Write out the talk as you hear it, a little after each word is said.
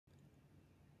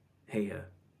Hey,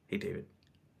 David.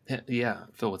 Yeah,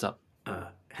 Phil, what's up?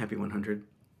 Happy 100.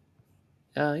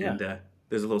 Yeah. And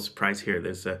there's a little surprise here.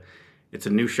 It's a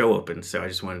new show open, so I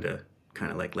just wanted to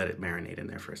kind of like let it marinate in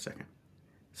there for a second.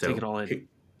 So Take it all in.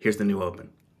 Here's the new open.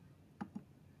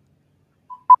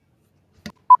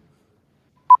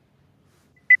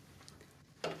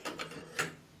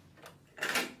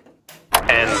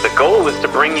 And the goal is to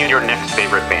bring you your next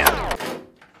favorite band.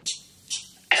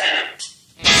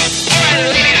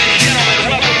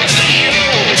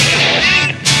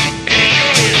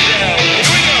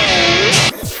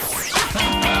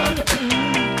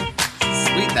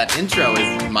 That intro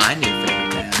is my new favorite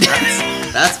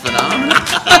band. That's phenomenal.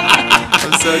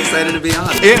 I'm so excited to be on.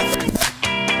 Yeah.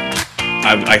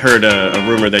 I heard a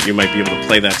rumor that you might be able to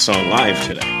play that song live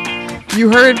today. You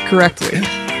heard correctly.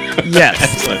 Yes.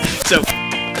 Excellent. So,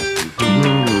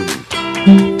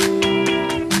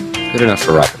 good enough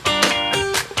for Robert.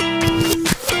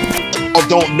 I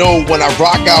don't know when I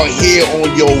rock out here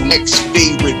on your next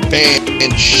favorite band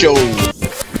and show.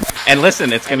 and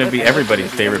listen, it's going to be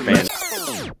everybody's favorite band.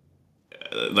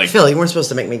 Like Phil, you weren't supposed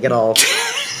to make me get all...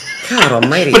 God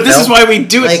almighty, But this Phil. is why we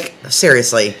do it. Like,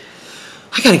 seriously.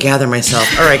 I gotta gather myself.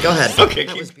 Alright, go ahead. Okay.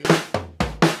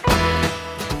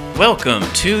 Welcome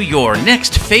to your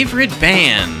next favorite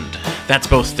band. That's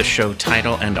both the show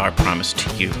title and our promise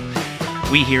to you.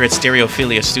 We here at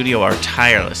Stereophilia Studio are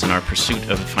tireless in our pursuit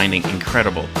of finding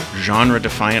incredible,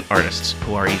 genre-defiant artists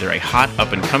who are either a hot,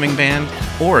 up-and-coming band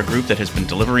or a group that has been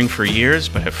delivering for years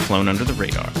but have flown under the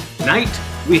radar. Tonight,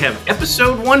 we have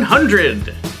episode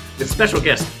 100 with special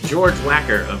guest George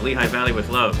Wacker of Lehigh Valley with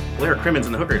Love, Blair Crimmins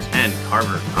and the Hookers, and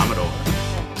Carver Commodore.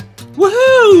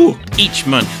 Woohoo! Each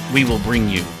month, we will bring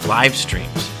you live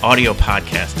streams, audio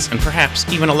podcasts, and perhaps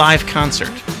even a live concert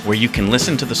where you can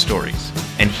listen to the stories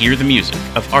and hear the music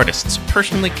of artists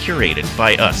personally curated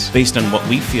by us based on what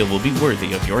we feel will be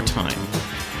worthy of your time.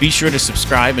 Be sure to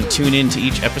subscribe and tune in to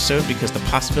each episode because the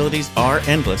possibilities are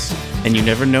endless and you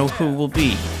never know who will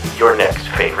be your next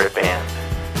favorite band.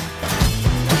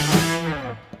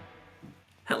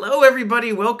 Hello,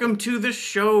 everybody. Welcome to the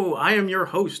show. I am your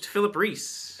host, Philip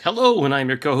Reese. Hello, and I'm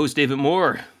your co-host, David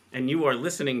Moore. And you are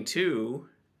listening to...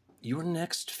 Your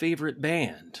next favorite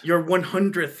band. Your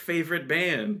 100th favorite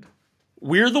band.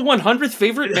 We're the 100th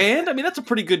favorite band? I mean, that's a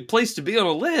pretty good place to be on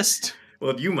a list.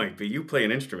 Well, you might be. You play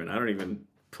an instrument. I don't even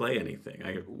play anything.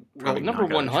 Well, number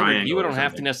 100, you don't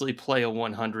have to necessarily play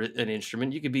an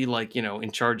instrument. You could be like,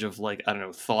 in charge of like, I don't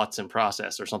know, thoughts and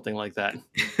process or something like that.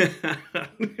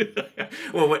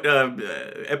 Well, what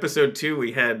episode 2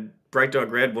 we had Bright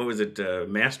Dog Red. What was it?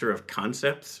 Master of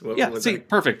Concepts.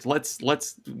 Perfect.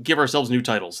 Let's give ourselves new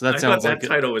titles. That sounds like that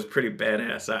title was pretty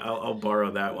badass. I'll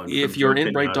borrow that one. If you're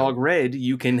in Bright Dog Red,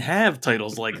 you can have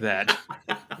titles like that.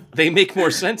 They make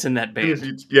more sense in that band.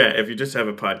 If you just have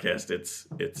a podcast,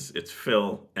 it's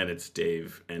Phil and it's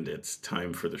Dave and it's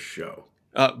time for the show.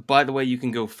 By the way, you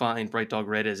can go find Bright Dog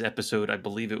Red as episode, I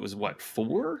believe it was,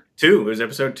 4? 2. It was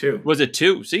episode 2. Was it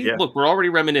 2? See, yeah. Look, we're already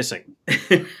reminiscing.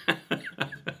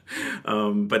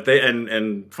 But they,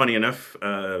 and funny enough,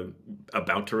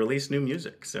 about to release new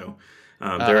music. So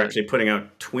they're actually putting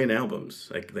out twin albums.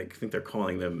 Like they think they're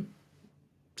calling them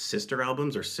sister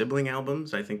albums or sibling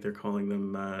albums. I think they're calling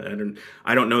them,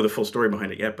 I don't know the full story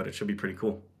behind it yet, but it should be pretty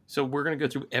cool. So we're going to go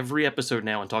through every episode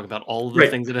now and talk about all of the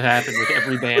things that have happened with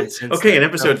every band since. Okay, in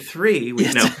episode 3,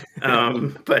 we know.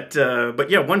 But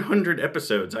yeah, 100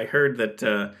 episodes. I heard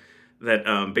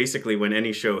that basically when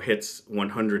any show hits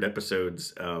 100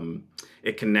 episodes,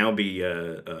 it can now be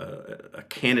a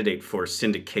candidate for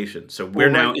syndication. So we're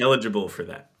now eligible for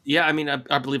that. Yeah, I mean,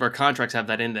 I believe our contracts have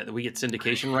that in that we get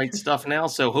syndication rights stuff now.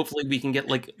 So hopefully we can get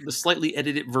like the slightly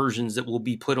edited versions that will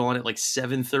be put on at like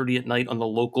 7:30 at night on the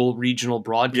local regional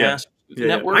broadcast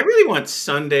network. I really want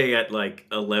Sunday at like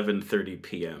 11:30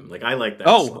 p.m. Like I like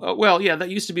that. Well, yeah, that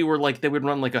used to be where like they would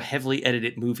run like a heavily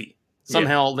edited movie.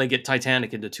 Somehow they get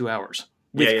Titanic into 2 hours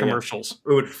with commercials.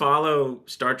 It would follow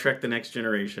Star Trek: The Next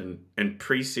Generation and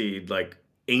precede like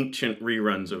ancient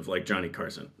reruns of like Johnny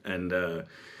Carson. And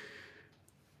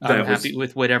I'm happy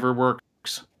with whatever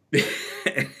works.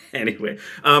 Anyway,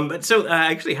 but so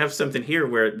I actually have something here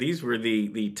where these were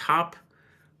the top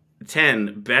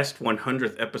 10 best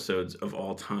 100th episodes of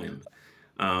all time.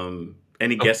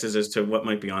 Any guesses as to what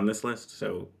might be on this list?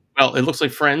 Well, it looks like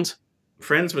Friends.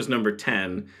 Friends was number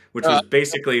 10, which was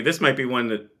basically, this might be one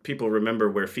that people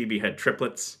remember where Phoebe had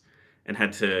triplets and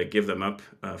had to give them up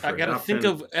for I gotta adoption.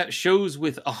 think of shows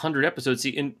with 100 episodes.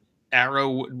 See, and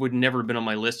Arrow would never have been on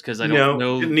my list because I don't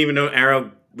know. Didn't even know Arrow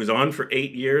was on for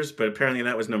 8 years, but apparently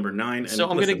that was number 9. And so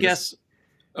I'm going to guess,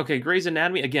 okay, Grey's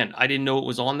Anatomy, again, I didn't know it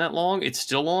was on that long. It's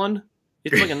still on.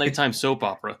 It's like a nighttime soap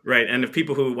opera. Right, and if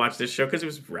people who watch this show, because it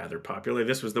was rather popular,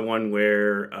 this was the one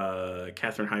where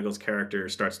Katherine Heigl's character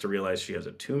starts to realize she has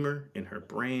a tumor in her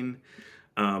brain.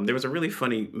 There was a really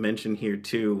funny mention here,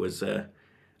 too, was that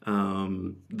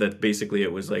basically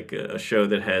it was like a show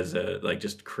that has like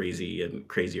just crazy and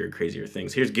crazier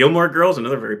things. Here's Gilmore Girls,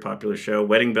 another very popular show.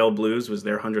 Wedding Bell Blues was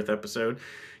their 100th episode.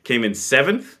 Came in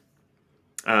 7th.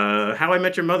 How I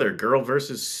Met Your Mother, Girl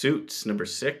versus Suits, number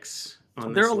 6.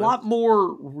 There are a lot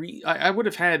more. I would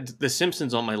have had The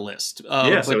Simpsons on my list. So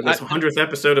this 100th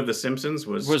episode of The Simpsons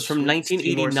was from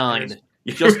 1989.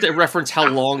 Just to reference how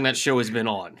long that show has been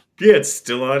on. Yeah, it's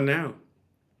still on now.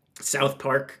 South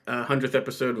Park 100th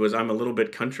episode was I'm a Little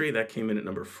Bit Country. That came in at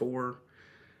number 4.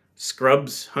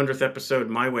 Scrubs 100th episode,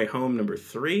 My Way Home, number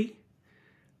 3.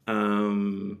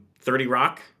 30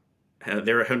 Rock.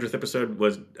 Their 100th episode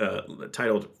was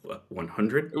titled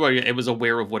 100. Well, yeah, it was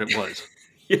aware of what it was.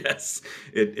 Yes,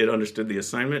 it understood the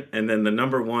assignment. And then the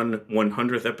number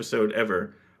 100th episode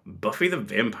ever, Buffy the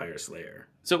Vampire Slayer.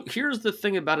 So here's the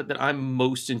thing about it that I'm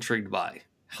most intrigued by.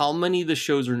 How many of the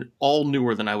shows are all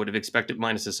newer than I would have expected,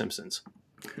 minus The Simpsons?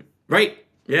 Right,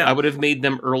 yeah. I would have made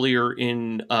them earlier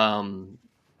in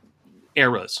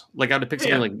eras. Like I would have picked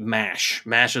something like MASH.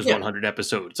 MASH is 100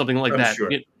 episodes, something like that.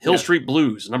 Sure. Hill Street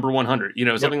Blues, number 100,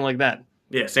 something like that.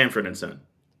 Yeah, Sanford and Son.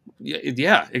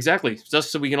 Yeah, exactly.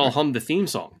 Just so we can all hum the theme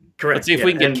song. Correct. Let's see if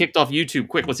we can get kicked off YouTube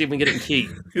quick. Let's see if we can get it in key.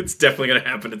 It's definitely going to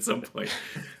happen at some point.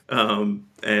 And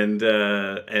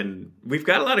we've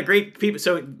got a lot of great people.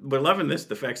 So we're loving this.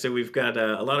 The fact that we've got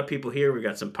a lot of people here. We've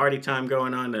got some party time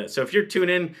going on. So if you're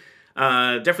tuning in,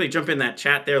 definitely jump in that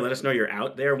chat there. Let us know you're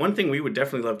out there. One thing we would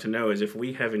definitely love to know is if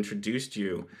we have introduced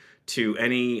you to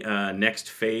any next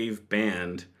fave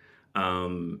band,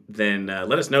 then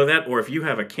let us know that. Or if you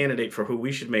have a candidate for who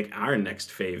we should make our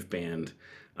next fave band,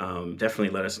 definitely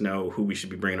let us know who we should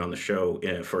be bringing on the show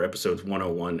for episodes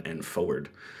 101 and forward.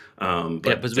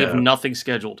 Because we have nothing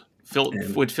scheduled.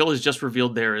 What Phil has just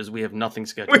revealed there is we have nothing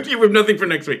scheduled. We have nothing for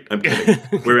next week. I'm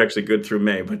kidding. We're actually good through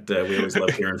May, but we always love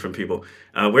hearing from people.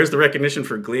 Where's the recognition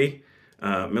for Glee?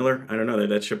 Miller, I don't know.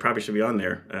 That probably should be on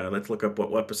there. Let's look up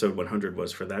what episode 100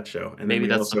 was for that show. And maybe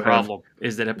that's the problem.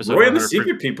 Is that episode Roy and the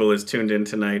Secret People is tuned in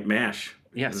tonight. MASH.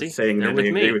 Yeah, see, saying that they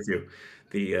agree with you.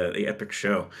 The epic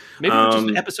show. Maybe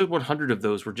just episode 100 of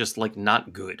those were just like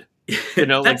not good.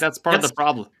 That's part of the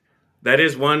problem. That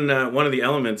is one of the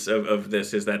elements of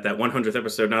this is that 100th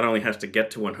episode not only has to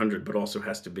get to 100, but also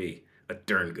has to be a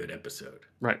darn good episode.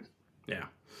 Right. Yeah.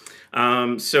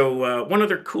 So one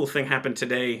other cool thing happened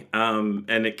today,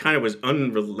 and it kind of was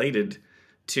unrelated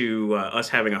to us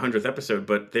having a 100th episode,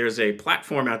 but there's a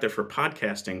platform out there for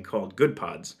podcasting called Good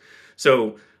Pods.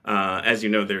 So as you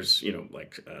know, there's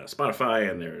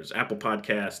Spotify, and there's Apple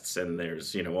Podcasts, and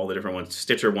there's all the different ones.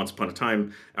 Stitcher, Once Upon a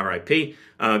Time, RIP.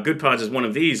 Good Pods is one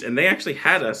of these, and they actually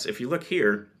had us, if you look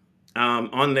here,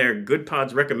 on their Good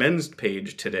Pods recommends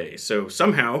page today. So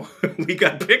somehow we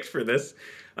got picked for this,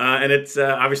 and it's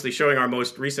obviously showing our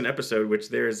most recent episode, which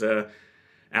there's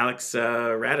Alex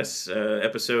Radis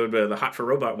episode, the Hot for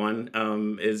Robot one,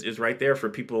 is right there for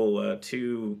people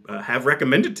to have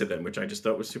recommended to them, which I just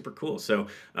thought was super cool. So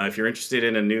if you're interested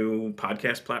in a new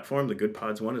podcast platform, the Good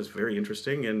Pods one is very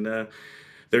interesting, and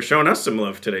they're showing us some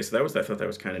love today. So I thought that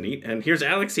was kind of neat. And here's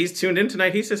Alex. He's tuned in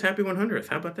tonight. He says happy 100th.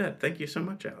 How about that? Thank you so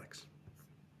much, Alex.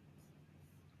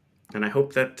 And I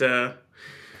hope that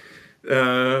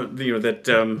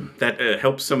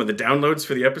helps some of the downloads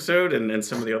for the episode and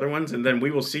some of the other ones. And then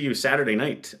we will see you Saturday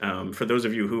night. For those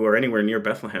of you who are anywhere near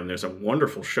Bethlehem, there's a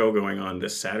wonderful show going on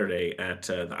this Saturday at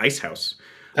the Ice House.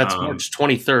 That's March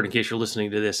 23rd, in case you're listening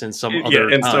to this in some other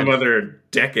time. Some other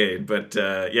decade. But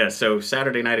so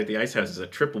Saturday night at the Ice House is a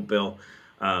triple bill.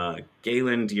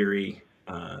 Galen Deary,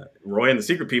 Roy and the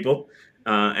Secret People,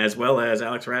 as well as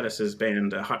Alex Radis's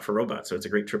band Hot for Robot. So it's a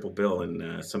great triple bill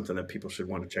and something that people should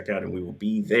want to check out, and we will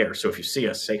be there. So if you see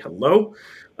us, say hello.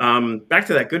 Back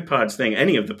to that Good Pods thing,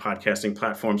 any of the podcasting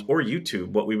platforms or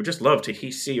YouTube, what we would just love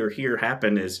to see or hear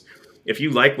happen is if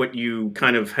you like what you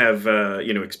kind of have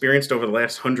experienced over the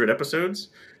last 100 episodes,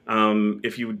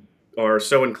 if you are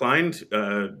so inclined,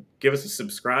 give us a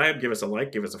subscribe, give us a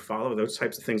like, give us a follow. Those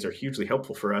types of things are hugely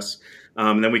helpful for us.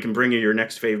 And then we can bring you your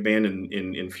next fave band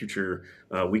in future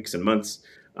weeks and months.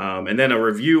 And then a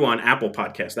review on Apple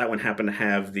Podcasts. That one happened to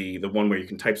have the one where you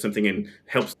can type something in,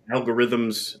 helps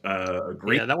algorithms.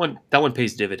 Great. Yeah, that one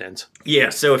pays dividends. Yeah,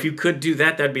 so if you could do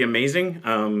that, that'd be amazing.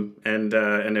 And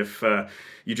if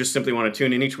you just simply want to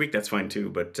tune in each week, that's fine too.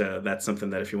 But that's something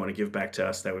that if you want to give back to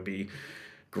us, that would be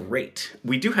great.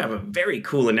 We do have a very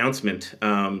cool announcement.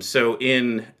 So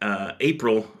in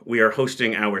April, we are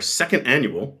hosting our second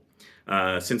annual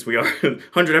since we are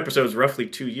 100 episodes, roughly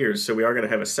 2 years, so we are going to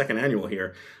have a second annual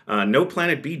here. No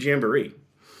Planet B Jamboree.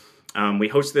 We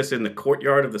host this in the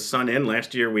courtyard of the Sun Inn.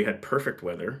 Last year we had perfect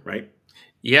weather, right?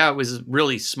 Yeah, it was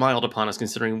really smiled upon us,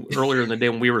 considering earlier in the day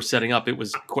when we were setting up, it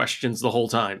was questions the whole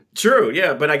time. True,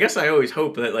 yeah, but I guess I always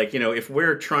hope that, like, you know, if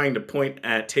we're trying to point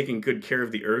at taking good care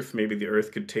of the Earth, maybe the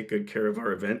Earth could take good care of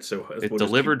our event. So it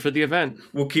delivered for the event.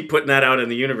 We'll keep putting that out in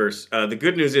the universe. The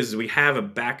good news is we have a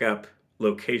backup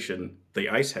location, the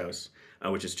Ice House,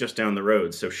 which is just down the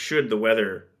road. So should the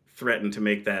weather threaten to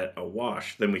make that a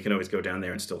wash, then we can always go down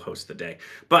there and still host the day.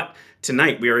 But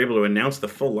tonight we are able to announce the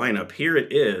full lineup. Here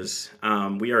it is.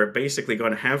 We are basically going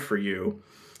to have for you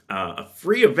a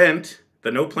free event,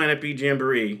 the No Planet B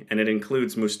Jamboree, and it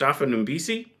includes Mustafa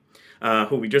Numbisi,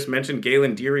 who we just mentioned,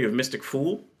 Galen Deary of Mystic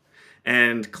Fool,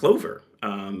 and Clover.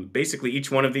 Basically, each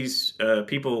one of these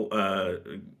people,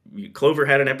 Clover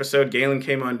had an episode, Galen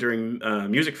came on during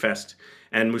Music Fest,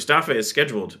 and Mustafa is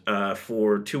scheduled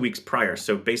for 2 weeks prior.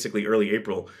 So basically early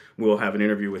April, we'll have an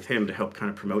interview with him to help kind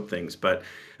of promote things. But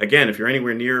again, if you're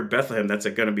anywhere near Bethlehem, that's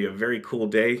going to be a very cool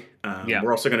day.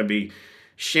 We're also going to be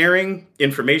sharing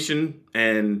information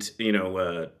and,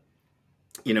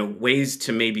 ways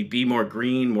to maybe be more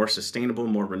green, more sustainable,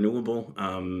 more renewable.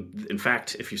 In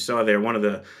fact, if you saw there, one of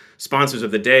the sponsors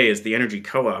of the day is the Energy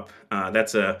Co-op.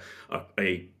 That's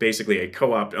basically a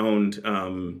co-op owned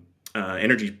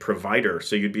energy provider.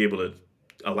 So you'd be able to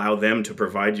allow them to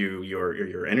provide you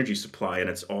your energy supply, and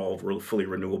it's all fully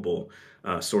renewable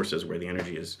sources where the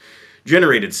energy is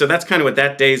generated. So that's kind of what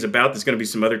that day is about. There's going to be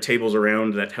some other tables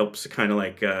around that helps to kind of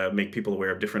like make people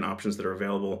aware of different options that are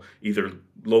available either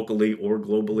locally or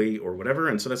globally or whatever.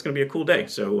 And so that's going to be a cool day.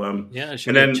 So it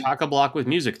should be chock-a-block with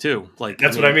music too. Like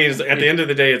that's what I mean. Is at the end of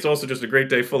the day, it's also just a great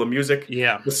day full of music.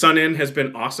 Yeah, the Sun Inn has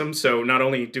been awesome. So not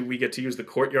only do we get to use the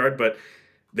courtyard, but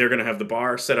they're going to have the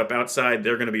bar set up outside.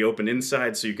 They're going to be open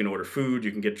inside, so you can order food,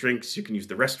 you can get drinks, you can use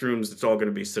the restrooms. It's all going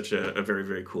to be such a very,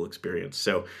 very cool experience.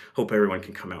 So hope everyone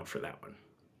can come out for that one.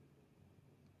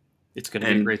 It's going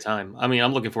to be a great time. I mean,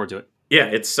 I'm looking forward to it. Yeah,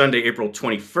 it's Sunday, April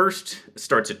 21st. It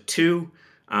starts at 2,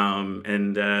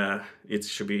 and it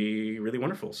should be really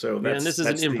wonderful. So and this is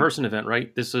an in-person event,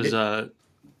 right? This is...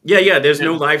 There's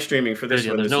no live streaming for this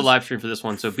one. There's no live stream for this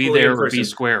one, so be there or be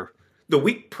square. The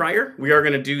week prior, we are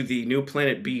going to do the New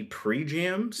Planet B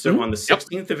pre-jam. So on the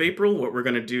 16th of April, what we're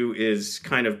going to do is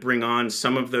kind of bring on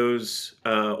some of those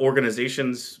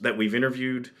organizations that we've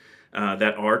interviewed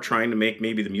that are trying to make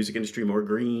maybe the music industry more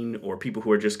green, or people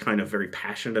who are just kind of very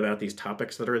passionate about these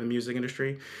topics that are in the music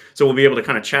industry. So we'll be able to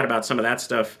kind of chat about some of that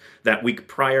stuff that week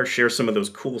prior, share some of those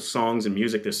cool songs and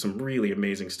music. There's some really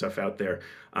amazing stuff out there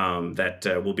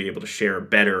that we'll be able to share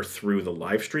better through the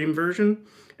live stream version.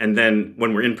 And then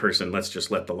when we're in person, let's just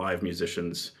let the live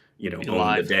musicians, own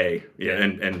the day,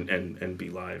 and be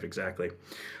live, exactly.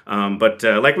 But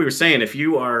like we were saying, if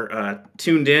you are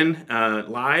tuned in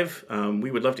live, we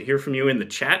would love to hear from you in the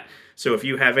chat. So if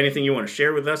you have anything you want to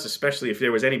share with us, especially if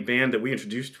there was any band that we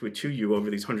introduced to you over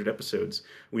these 100 episodes,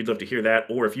 we'd love to hear that.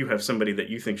 Or if you have somebody that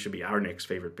you think should be our next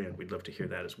favorite band, we'd love to hear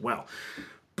that as well.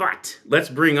 But let's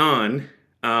bring on,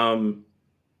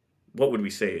 what would we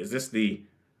say? Is this the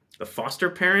foster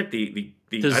parent, the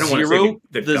I don't want to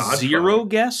say the zero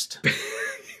guest,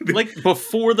 like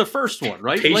before the first one,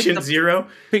 right? Patient like zero.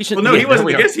 Patient. Well, no, he wasn't.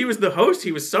 I guess he was the host.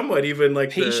 He was somewhat even like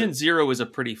Patient Zero is a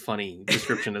pretty funny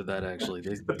description of that. Actually,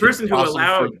 the person who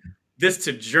allowed this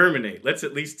to germinate. Let's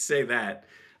at least say that.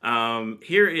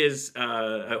 Here is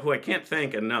who I can't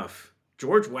thank enough.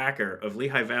 George Wacker of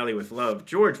Lehigh Valley with Love.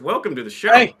 George, welcome to the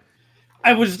show. Hey,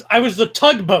 I was the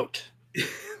tugboat.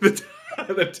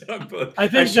 The tugboat. I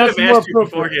think should have asked you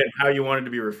beforehand how you wanted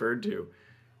to be referred to.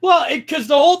 Well, because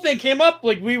the whole thing came up,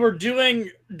 like we were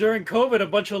doing during COVID a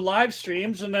bunch of live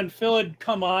streams, and then Phil had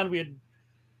come on.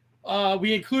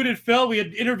 We included Phil. We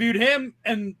had interviewed him,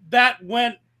 and that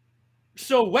went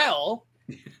so well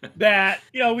that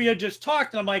we had just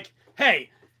talked. And I'm like, hey,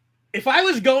 if I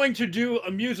was going to do a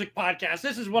music podcast,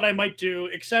 this is what I might do,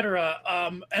 etc.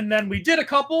 And then we did a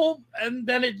couple, and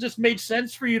then it just made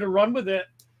sense for you to run with it.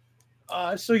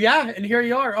 So yeah, and here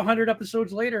you are, 100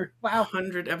 episodes later. Wow,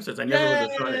 100 episodes. I never would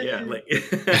have thought it. Yeah,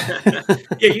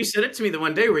 like yeah, you said it to me the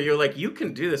one day where you're like, you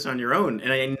can do this on your own,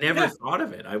 and I never thought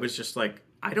of it. I was just like,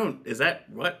 is that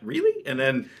what really? And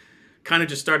then kind of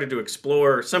just started to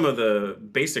explore some of the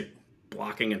basic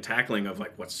blocking and tackling of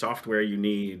like what software you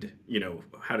need,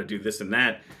 how to do this and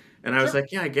that. And I was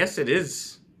like, yeah, I guess it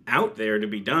is out there to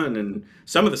be done. And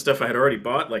some of the stuff I had already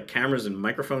bought, like cameras and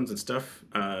microphones and stuff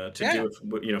to do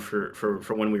with,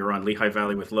 for when we were on Lehigh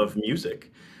Valley with Love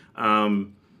Music.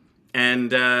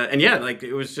 and yeah, like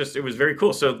it was very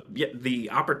cool. So yeah, the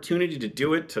opportunity to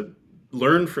do it, to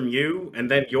learn from you,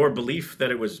 and then your belief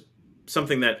that it was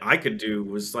something that I could do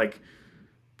was like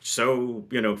so,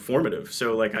 formative.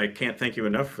 So like I can't thank you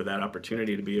enough for that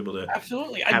opportunity to be able to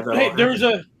absolutely have that all hey,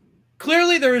 happen.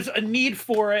 Clearly there's a need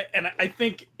for it, and I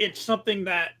think it's something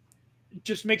that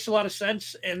just makes a lot of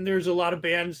sense. And there's a lot of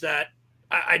bands that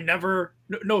I never,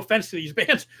 no offense to these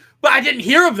bands, but I didn't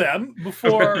hear of them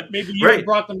before maybe you Right.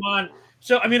 brought them on.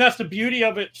 So I mean, that's the beauty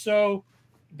of it. So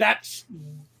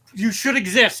you should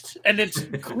exist, and it's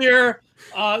clear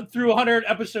through 100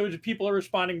 episodes people are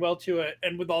responding well to it,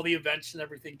 and with all the events and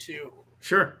everything too.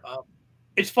 Sure.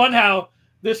 It's fun how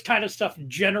this kind of stuff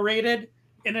generated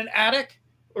in an attic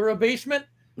or a basement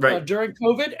Right. during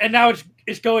COVID, and now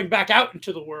it's going back out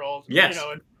into the world. Yes.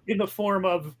 In the form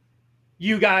of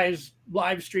you guys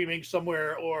live streaming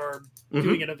somewhere or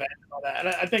doing an event and all that. And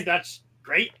I think that's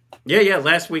great. Yeah.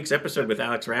 Last week's episode with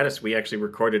Alex Radis, we actually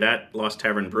recorded at Lost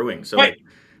Tavern Brewing. So Right. like,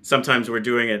 sometimes we're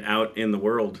doing it out in the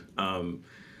world.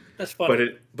 That's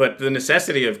fun. But the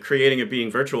necessity of creating it being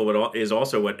virtual is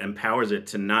also what empowers it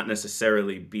to not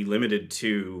necessarily be limited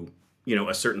to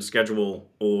a certain schedule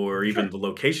or even the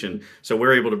location. So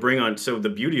we're able to bring on. So the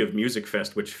beauty of Music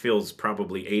Fest, which fills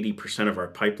probably 80% of our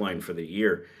pipeline for the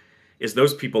year, is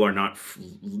those people are not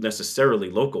necessarily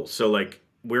local. So like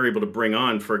we're able to bring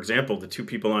on, for example, the two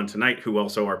people on tonight who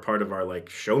also are part of our like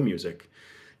show music.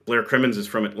 Blair Crimmins is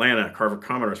from Atlanta. Carver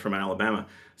Commodore is from Alabama.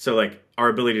 So like our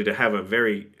ability to have a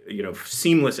very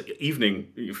seamless evening,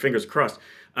 fingers crossed,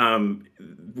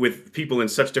 with people in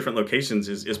such different locations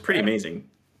is pretty amazing.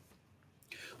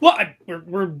 Well,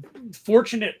 we're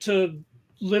fortunate to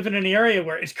live in an area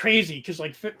where it's crazy because,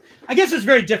 like, I guess it's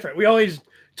very different. We always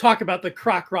talk about the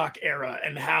croc rock era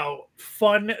and how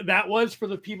fun that was for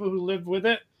the people who lived with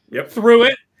it, through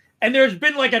it. And there's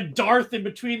been like a dearth in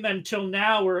between then till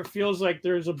now where it feels like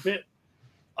there's a bit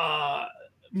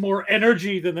more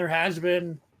energy than there has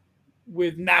been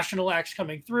with national acts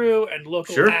coming through and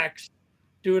local acts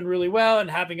doing really well and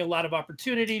having a lot of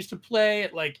opportunities to play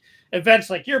at like events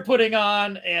like you're putting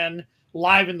on and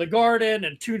Live in the Garden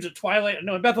and Tunes at Twilight and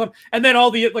in Bethlehem. And then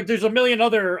all the, like, there's a million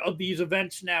other of these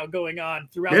events now going on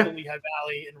throughout the Lehigh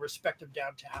Valley in respective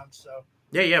downtowns. So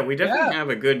yeah, we definitely have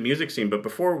a good music scene. But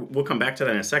before, we'll come back to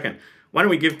that in a second. Why don't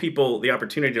we give people the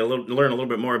opportunity to learn a little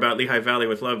bit more about Lehigh Valley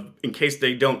with Love in case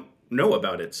they don't know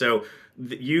about it. So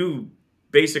you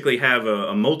basically have a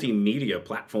multimedia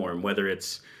platform, whether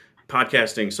it's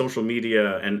podcasting, social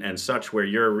media, and such, where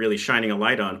you're really shining a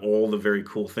light on all the very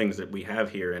cool things that we have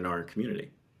here in our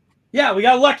community. Yeah, we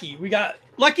got lucky. We got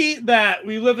lucky that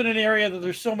we live in an area that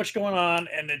there's so much going on,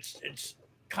 and it's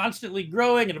constantly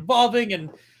growing and evolving, and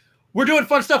we're doing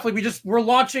fun stuff. Like we're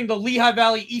launching the Lehigh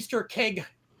Valley Easter Keg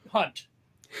Hunt.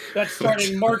 That's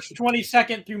starting March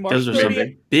 22nd through March 30th. Those are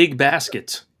some big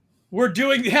baskets. We're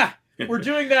doing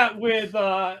that with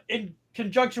in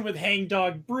conjunction with Hang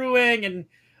Dog Brewing, and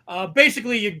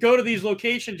basically you go to these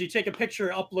locations, you take a picture,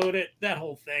 upload it, that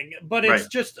whole thing. But it's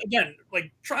just, again,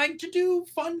 like trying to do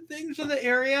fun things in the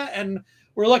area, and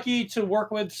we're lucky to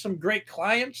work with some great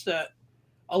clients that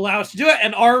allow us to do it,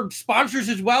 and our sponsors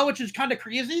as well, which is kind of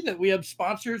crazy that we have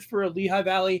sponsors for a Lehigh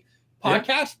Valley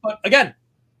podcast. But again,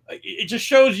 it just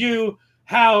shows you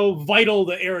how vital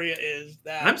the area is.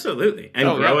 That absolutely,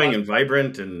 and growing and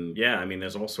vibrant, and I mean,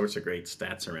 there's all sorts of great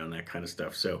stats around that kind of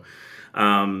stuff. So,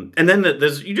 and then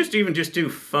there's you just do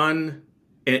fun,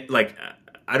 like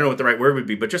I don't know what the right word would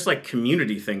be, but just like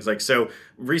community things. Like, so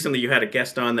recently you had a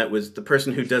guest on that was the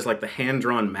person who does like the hand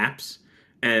drawn maps,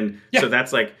 and so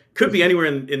that's like could be anywhere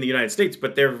in the United States,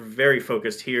 but they're very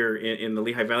focused here in the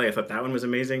Lehigh Valley. I thought that one was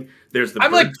amazing. There's the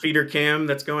bird feeder cam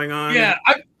that's going on. Yeah.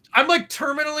 I'm like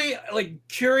terminally like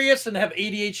curious and have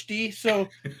ADHD, so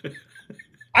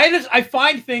I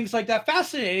find things like that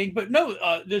fascinating. But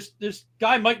no, this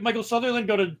guy Michael Sutherland,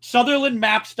 go to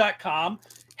sutherlandmaps.com,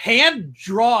 hand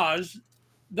draws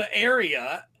the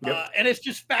area, and it's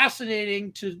just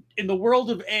fascinating in the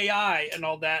world of AI and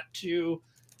all that to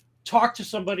talk to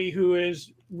somebody who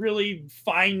is really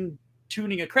fine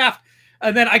tuning a craft.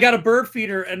 And then I got a bird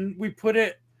feeder, and we put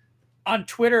it on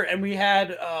Twitter, and we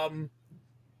had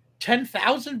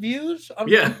 10,000 views.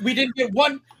 We didn't get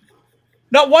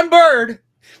not one bird.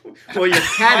 Well, your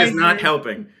cat is not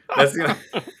helping. That's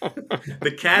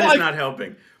the cat is not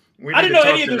helping. I didn't know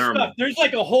any of this stuff. There's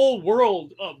like a whole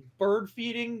world of bird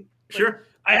feeding. Like,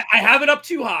 I have it up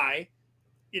too high.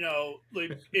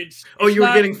 Like it's you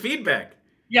were getting feedback.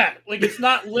 Yeah, like it's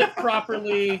not lit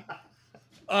properly.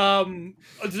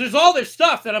 There's all this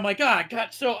stuff that I'm like, God.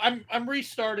 So I'm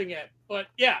restarting it. But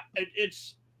yeah,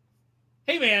 it's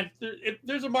hey man,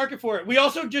 there's a market for it. We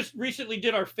also just recently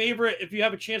did our favorite. If you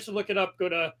have a chance to look it up, go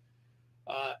to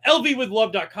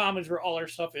lvwithlove.com is where all our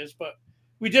stuff is. But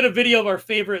we did a video of our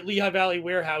favorite Lehigh Valley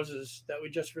warehouses that we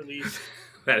just released.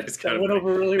 That is kind of went funny.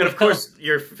 over really and well. Of course,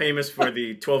 you're famous for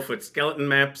the 12-foot skeleton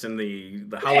maps and the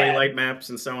holiday light maps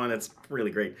and so on. It's really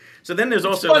great. So then there's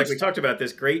also, like we talked about,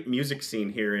 this great music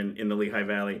scene here in the Lehigh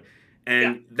Valley.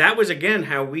 And that was, again,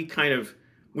 how we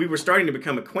were starting to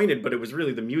become acquainted, but it was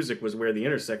really the music was where the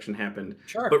intersection happened.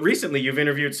 Sure. But recently you've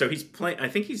interviewed, so he's playing, I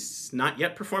think he's not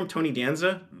yet performed, Tony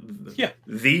Danza,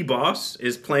 the boss,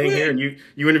 is playing here, and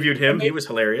you interviewed him. He was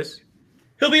hilarious.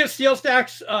 He'll be at Steel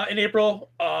Stacks in April.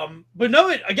 But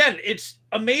no, again, it's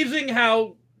amazing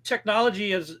how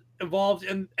technology has evolved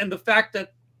and the fact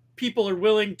that people are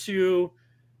willing to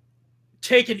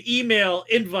take an email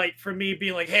invite from me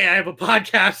being like, hey, I have a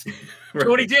podcast. Right.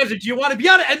 Tony Danza, do you want to be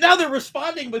on it? And now they're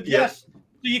responding with yes. So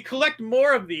you collect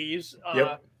more of these.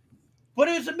 But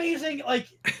it's amazing. Like,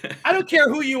 I don't care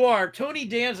who you are. Tony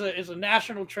Danza is a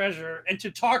national treasure. And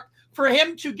for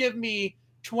him to give me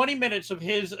 20 minutes of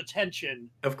his attention,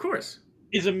 of course,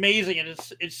 is amazing, and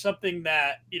it's something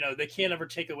that they can't ever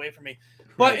take away from me.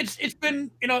 But it's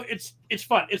been it's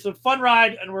fun. It's a fun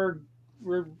ride, and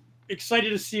we're excited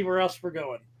to see where else we're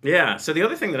going. Yeah. So the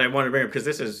other thing that I wanted to bring up, because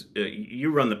this is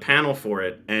you run the panel for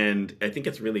it, and I think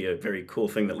it's really a very cool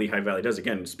thing that Lehigh Valley does.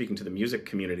 Again, speaking to the music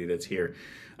community that's here,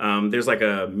 there's like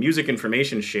a music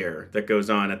information share that goes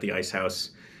on at the Ice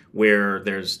House, where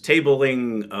there's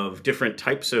tabling of different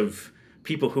types of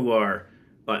people who are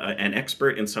an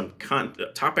expert in some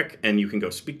topic, and you can go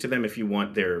speak to them if you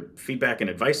want their feedback and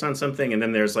advice on something. And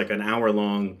then there's like an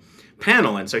hour-long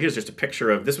panel. And so here's just a picture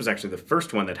of, this was actually the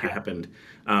first one that happened.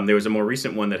 There was a more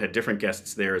recent one that had different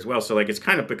guests there as well. So like it's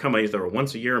kind of become either a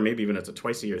once a year or maybe even it's a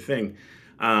twice a year thing,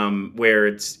 where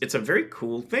it's a very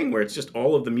cool thing where it's just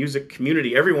all of the music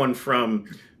community, everyone from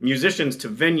musicians to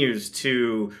venues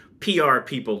to PR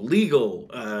people, legal,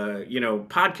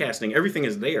 podcasting, everything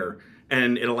is there.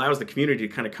 And it allows the community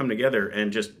to kind of come together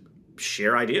and just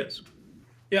share ideas.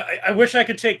 Yeah, I wish I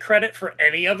could take credit for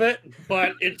any of it,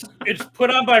 but it's put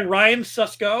on by Ryan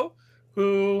Susko,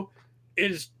 who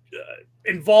is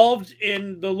involved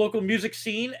in the local music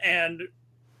scene and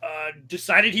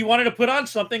decided he wanted to put on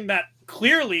something that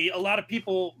clearly a lot of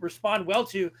people respond well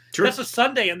to. True. That's a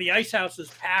Sunday, and the Ice House is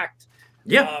packed.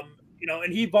 Yeah,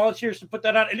 and he volunteers to put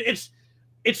that on, and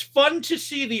it's fun to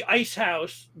see the Ice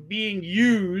House being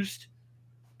used,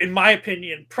 in my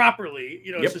opinion, properly.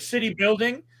 It's a city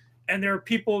building, and there are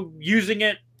people using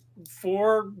it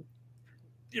for,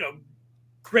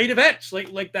 great events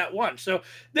like that one. So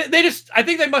I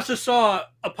think they must have saw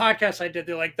a podcast I did.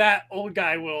 They're like, that old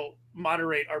guy will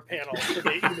moderate our panel. So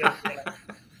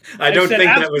I don't think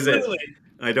that was it.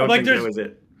 I don't think that was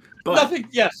it. But nothing.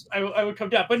 Yes, I would come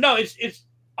down. But no, it's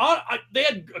they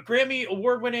had a Grammy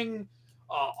award-winning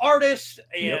artist,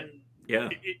 and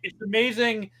it's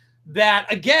amazing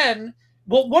that, again,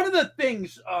 well, one of the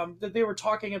things that they were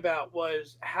talking about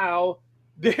was how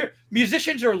their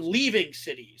musicians are leaving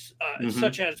cities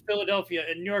such as Philadelphia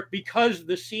and New York because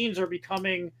the scenes are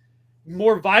becoming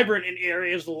more vibrant in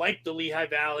areas like the Lehigh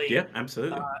Valley. Yeah,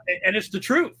 absolutely. And it's the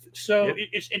truth. So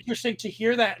it's interesting to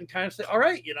hear that and kind of say, all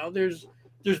right, there's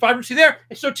vibrancy there.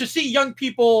 And so to see young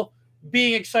people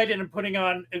being excited and putting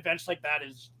on events like that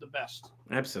is the best.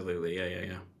 Absolutely.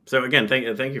 Yeah. So again,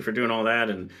 thank you for doing all that,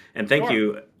 and thank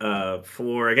you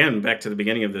for, again, back to the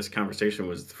beginning of this conversation,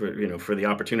 was for the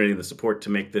opportunity and the support to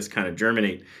make this kind of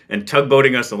germinate and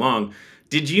tugboating us along.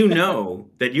 Did you know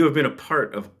that you have been a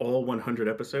part of all 100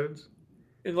 episodes?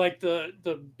 In like the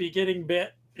beginning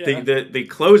bit, the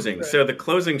closing. Right. So the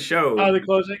closing show. Oh, the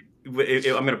closing. I'm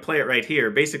going to play it right here.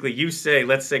 Basically, you say,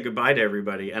 "Let's say goodbye to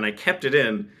everybody," and I kept it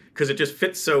in because it just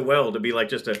fits so well to be like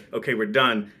just okay, we're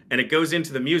done, and it goes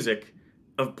into the music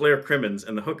of Blair Crimmins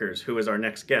and the Hookers, who is our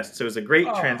next guest. So it's a great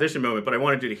transition moment, but I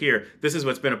wanted you to hear, this is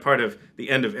what's been a part of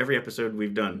the end of every episode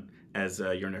we've done as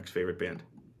your next favorite band.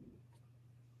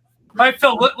 All right,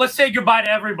 Phil, let's say goodbye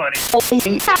to everybody. I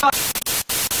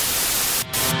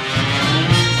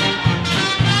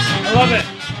love it.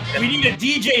 We need a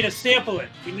DJ to sample it.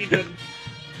 We need to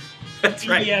That's EDM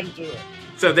right. to it.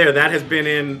 So that has been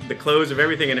in the close of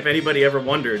everything. And if anybody ever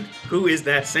wondered, who is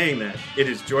that saying that? It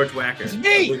is George Wacker. It's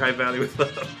me! Lehigh Valley with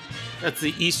Love. That's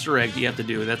the Easter egg you have to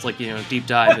do. That's like, deep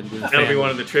dive into the That'll be one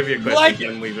of the trivia questions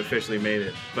when we've officially made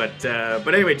it. But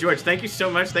anyway, George, thank you so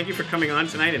much. Thank you for coming on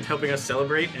tonight and helping us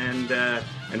celebrate and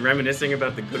reminiscing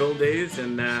about the good old days.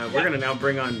 And we're going to now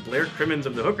bring on Blair Crimmins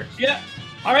of the Hookers. Yeah.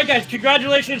 All right, guys,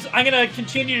 congratulations. I'm going to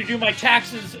continue to do my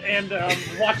taxes and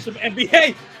watch some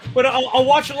NBA. But I'll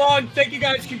watch along. Thank you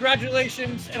guys.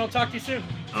 Congratulations, and I'll talk to you soon.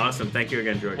 Awesome. Thank you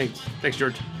again, George. Thanks,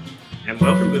 George. And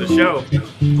welcome to the show,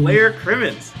 Blair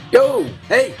Crimmins. Yo,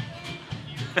 hey.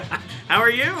 How are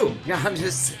you? I'm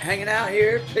just hanging out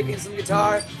here, picking some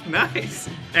guitar. Nice.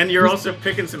 And you're also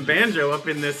picking some banjo up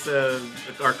in this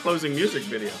our closing music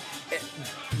video.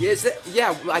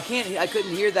 Yeah, I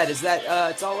couldn't hear that. Is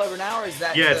that it's all over now, or is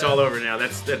that? Yeah, it's all over now.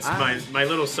 That's my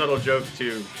little subtle joke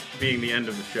to being the end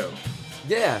of the show.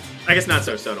 Yeah. I guess not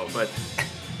so subtle, but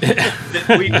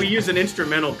we use an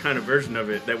instrumental kind of version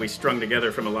of it that we strung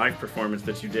together from a live performance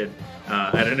that you did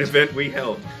at an event we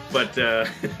held. But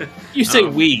you say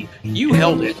we, you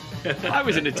held it. I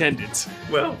was in attendance.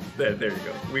 Well, there you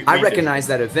go. I recognize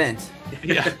that event.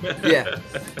 Yeah, yeah.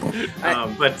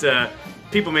 But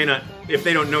people may not, if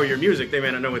they don't know your music, they may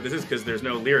not know what this is because there's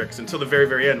no lyrics until the very,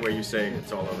 very end where you say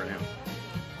it's all over now.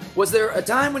 Was there a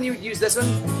time when you used this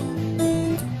one?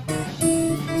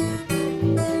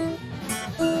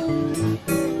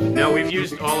 No, we've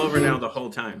used all over now the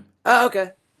whole time. Oh, okay.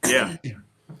 Yeah.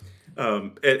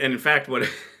 And in fact, what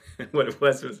it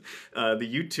was the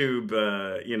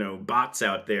YouTube bots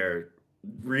out there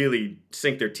really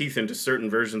sink their teeth into certain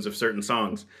versions of certain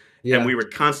songs. Yeah. And we were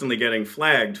constantly getting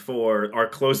flagged for our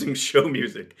closing show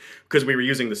music because we were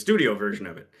using the studio version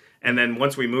of it. And then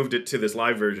once we moved it to this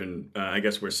live version, I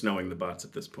guess we're snowing the bots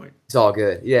at this point. It's all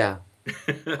good. Yeah.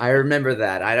 I remember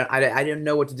that. I didn't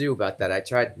know what to do about that. I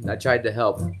tried to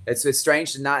help. It's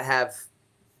strange to not have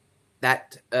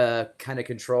that kind of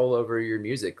control over your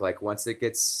music. Like once it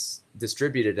gets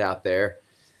distributed out there,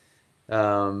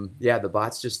 yeah, the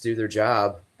bots just do their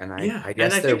job, and I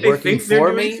guess they're working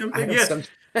for me.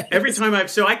 Every time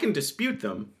I can dispute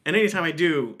them, and anytime I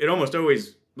do, it almost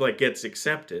always like gets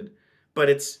accepted. But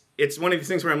it's one of these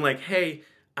things where I'm like, hey,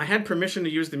 I had permission to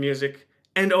use the music,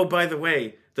 and oh, by the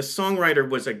way, the songwriter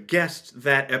was a guest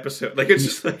that episode. Like, it's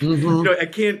just like, I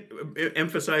can't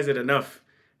emphasize it enough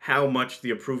how much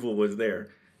the approval was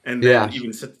there. And then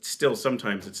even still,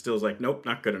 sometimes it still is like, nope,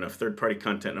 not good enough. Third-party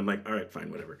content. And I'm like, all right,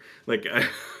 fine, whatever. Like,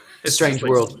 it's strange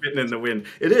world. Spitting in the wind.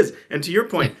 It is. And to your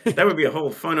point, that would be a whole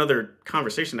fun other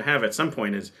conversation to have at some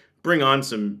point is bring on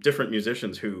some different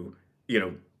musicians who,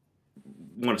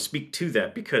 want to speak to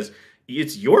that because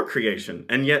it's your creation.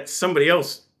 And yet somebody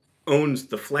else owns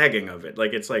the flagging of it.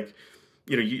 Like it's like,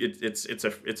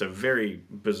 it's a very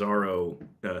bizarro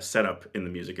setup in the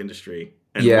music industry,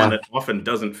 and one that often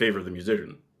doesn't favor the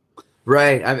musician.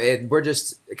 Right. I mean, we're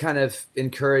just kind of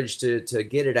encouraged to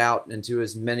get it out into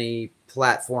as many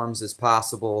platforms as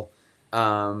possible,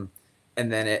 and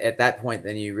then at that point,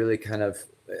 then you really kind of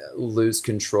lose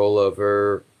control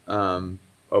over how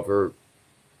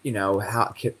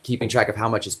keeping track of how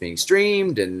much is being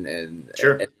streamed, and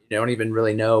sure. And you don't even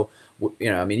really know.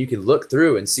 I mean, you can look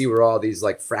through and see where all these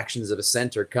like fractions of a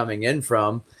cent are coming in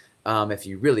from. If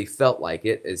you really felt like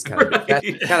it, is kind of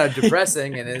kind of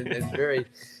depressing and very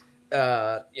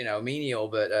menial.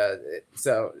 But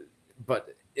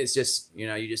it's just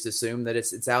you just assume that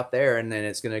it's out there, and then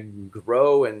it's going to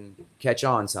grow and catch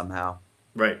on somehow.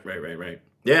 Right.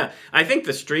 Yeah, I think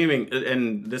the streaming,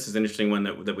 and this is an interesting one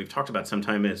that we've talked about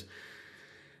sometime, is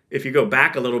if you go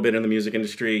back a little bit in the music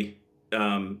industry,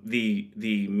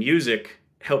 the music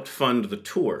helped fund the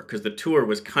tour because the tour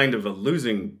was kind of a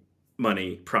losing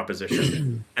money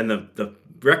proposition, and the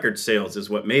record sales is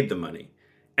what made the money.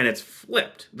 And it's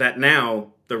flipped that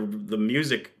now the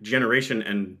music generation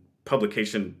and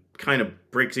publication kind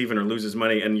of breaks even or loses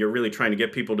money, and you're really trying to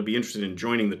get people to be interested in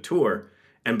joining the tour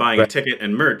and buying a ticket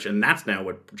and merch, and that's now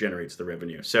what generates the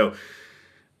revenue. So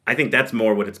I think that's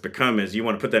more what it's become is you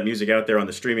want to put that music out there on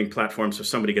the streaming platform so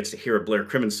somebody gets to hear a Blair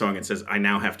Crimmins song and says, I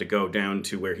now have to go down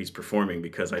to where he's performing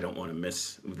because I don't want to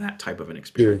miss that type of an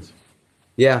experience.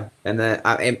 Yeah, and then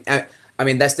I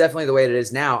mean that's definitely the way it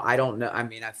is now. I don't know. I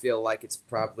mean, I feel like it's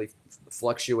probably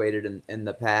fluctuated in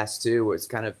the past too, where it's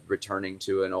kind of returning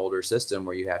to an older system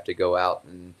where you have to go out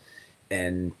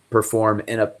and perform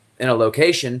in a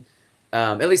location.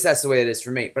 At least that's the way it is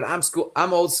for me. But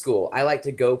I'm old school. I like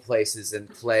to go places and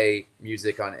play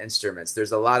music on instruments.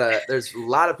 There's a lot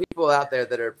of people out there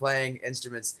that are playing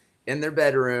instruments in their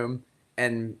bedroom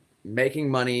and making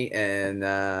money and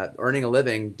earning a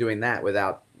living doing that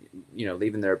without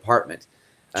leaving their apartment.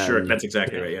 Sure, that's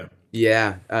exactly right. Yeah.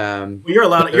 Yeah. Well,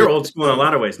 you're old school in a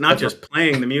lot of ways, not just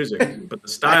playing the music, but the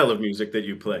style of music that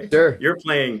you play. Sure. You're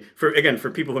playing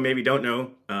for people who maybe don't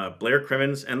know, Blair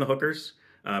Crimmins and the Hookers.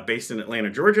 Based in Atlanta,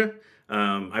 Georgia.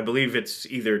 I believe it's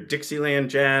either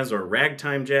Dixieland jazz or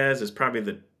ragtime jazz is probably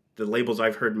the labels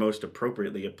I've heard most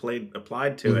appropriately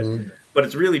applied to it. But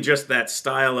it's really just that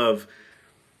style of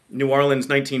New Orleans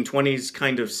 1920s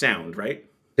kind of sound, right?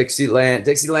 Dixieland,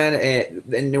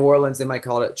 and in New Orleans they might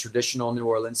call it traditional New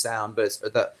Orleans sound, but it's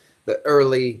the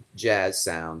early jazz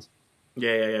sound.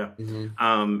 Yeah.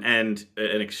 And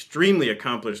an extremely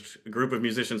accomplished group of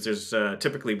musicians. There's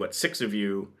typically, 6 of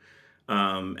you,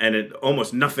 and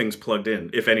almost nothing's plugged in,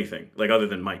 if anything, like other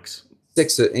than mics.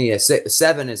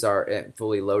 7 is our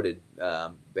fully loaded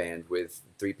band with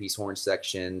 3-piece horn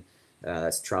section.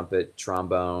 That's trumpet,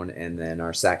 trombone, and then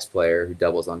our sax player who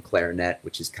doubles on clarinet,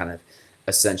 which is kind of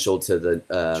essential to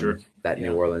the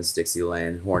New Orleans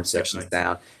Dixieland horn section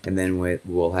sound. And then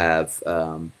we'll have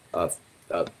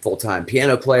a full-time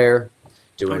piano player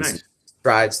doing some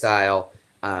stride style.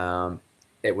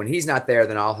 When he's not there,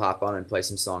 then I'll hop on and play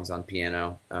some songs on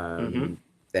piano. And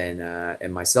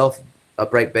myself,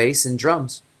 upright bass and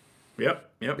drums. Yep.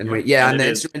 And the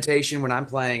instrumentation when I'm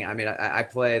playing, I mean, I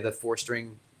play the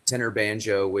 4-string tenor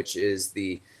banjo, which is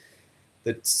the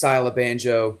style of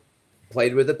banjo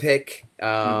played with a pick.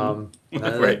 None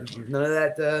of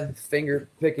that finger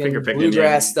picking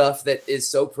bluegrass stuff that is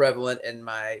so prevalent in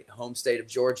my home state of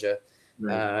Georgia.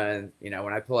 Right.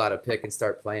 When I pull out a pick and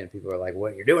start playing, people are like,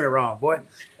 "What? You're doing it wrong, boy."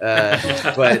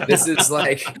 But this is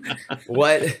like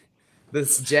what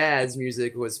this jazz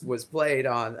music was played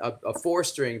on a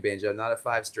 4-string banjo, not a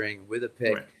 5-string, with a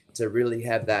pick to really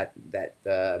have that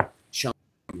chunky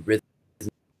rhythm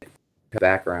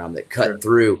background that cut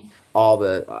through all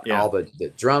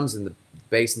the drums and the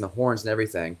bass and the horns and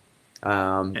everything.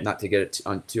 Not to get it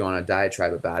on a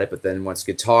diatribe about it, but then once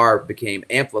guitar became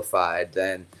amplified,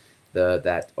 then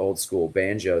that old school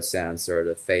banjo sound sort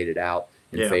of faded out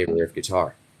in favor of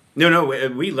guitar. No,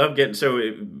 we love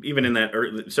getting, even in that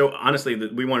early, so honestly,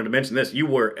 we wanted to mention this. You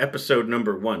were episode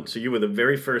number 1, so you were the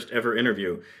very first ever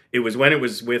interview. It was when it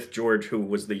was with George, who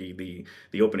was the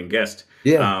opening guest.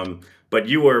 Yeah. But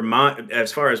you were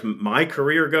as far as my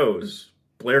career goes,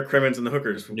 Blair Crimmins and the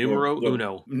Hookers. Numero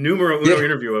uno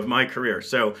interview of my career.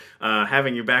 So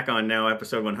having you back on now,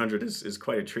 episode 100, is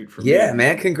quite a treat for me. Yeah,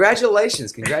 man.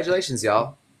 Congratulations,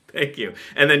 y'all. Thank you.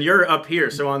 And then you're up here,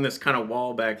 so on this kind of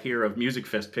wall back here of Music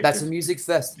Fest pictures. That's a Music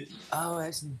Fest. Oh,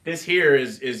 I see. This here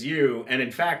is you, and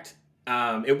in fact,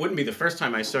 it wouldn't be the first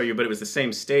time I saw you, but it was the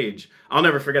same stage. I'll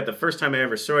never forget the first time I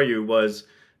ever saw you was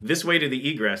This Way to the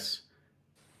Egress,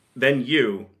 then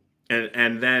you,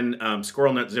 and then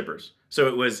Squirrel Nut Zippers. So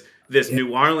it was this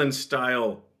New Orleans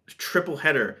style triple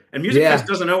header, and Music Fest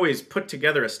doesn't always put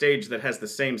together a stage that has the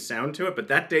same sound to it, but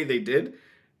that day they did,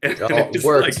 and it was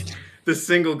like the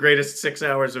single greatest 6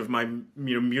 hours of my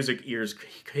music ears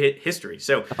history.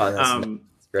 So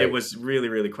it was really,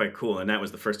 really quite cool, and that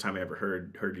was the first time I ever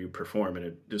heard you perform, and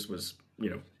it just was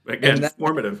again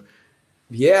formative.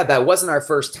 Yeah, that wasn't our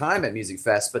first time at Music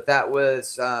Fest, but that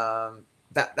was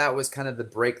that was kind of the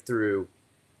breakthrough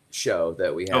show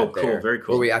that we had. Oh, cool, very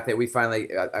cool. Where I think we finally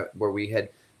where we had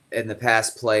in the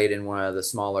past played in one of the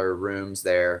smaller rooms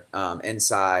there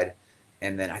inside.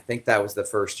 And then I think that was the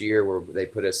first year where they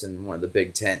put us in one of the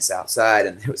big tents outside.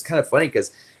 And it was kind of funny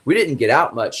because we didn't get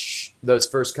out much those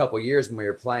first couple years when we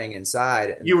were playing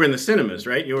inside. You were in the cinemas,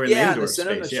 right? You were in the indoor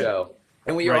cinema space, show.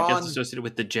 And we were gets associated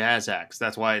with the jazz acts.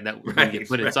 That's why we get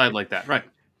put inside like that. Right.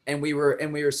 And we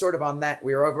were sort of on that.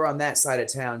 We were over on that side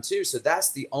of town too. So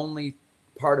that's the only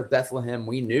part of Bethlehem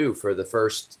we knew for the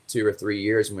first 2 or 3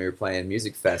 years when we were playing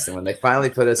Music Fest. And when they finally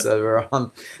put us over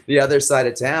on the other side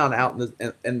of town, out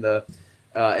in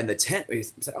the tent, we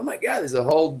said, "Oh my God, there's a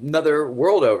whole nother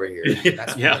world over here."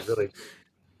 That's really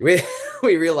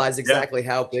we realized exactly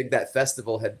how big that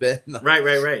festival had been.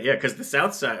 Right. Yeah, because the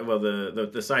south side, well,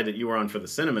 the side that you were on for the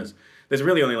cinemas, there's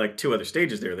really only like 2 other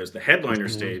stages there. There's the headliner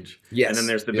stage, and then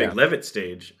there's the big Levitt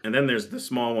stage, and then there's the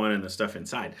small one and the stuff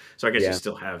inside. So I guess you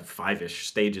still have 5-ish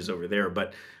stages over there,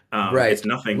 but it's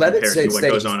nothing Levitt compared to what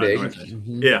goes on at North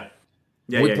End. Yeah,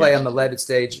 we play on the Levitt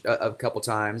stage a couple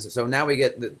times. So now we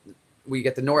get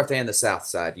the north and the south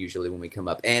side usually when we come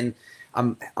up. And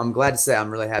I'm glad to say,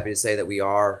 I'm really happy to say that we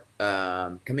are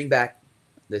coming back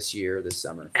this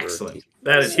summer. Excellent.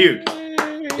 That is huge.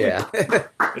 Yeah.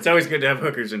 It's always good to have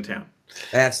hookers in town.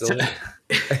 Absolutely.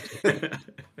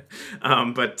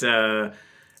 But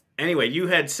anyway, you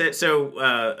had said,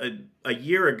 a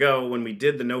year ago when we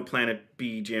did the No Planet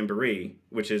B Jamboree,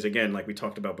 which is, again, like we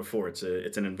talked about before, it's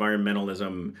an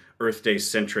environmentalism, Earth Day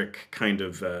centric kind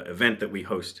of event that we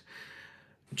host.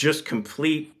 Just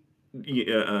complete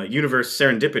universe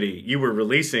serendipity, you were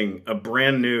releasing a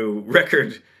brand new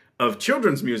record of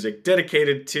children's music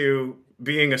dedicated to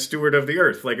being a steward of the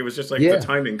earth. Like, it was just like the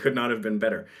timing could not have been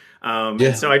better.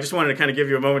 And so I just wanted to kind of give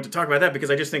you a moment to talk about that, because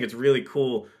I just think it's really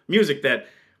cool music that,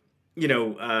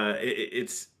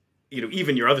 it's,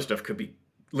 even your other stuff could be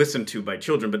listened to by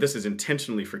children, but this is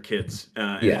intentionally for kids,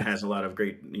 and it has a lot of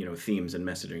great, themes and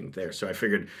messaging there. So I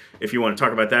figured if you want to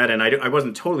talk about that, and I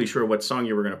wasn't totally sure what song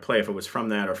you were going to play, if it was from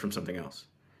that or from something else.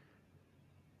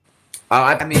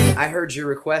 I mean, I heard your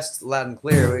request loud and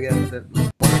clear. We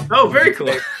got very cool.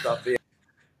 It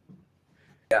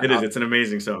is. It's an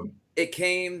amazing song. It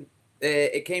came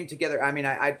together. I mean,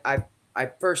 I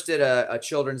first did a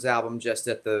children's album just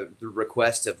at the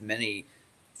request of many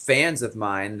fans of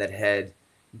mine that had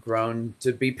grown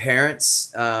to be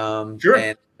parents,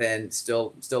 and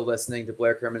still listening to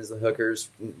Blair Crimmins, the Hookers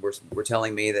were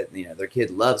telling me that their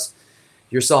kid loves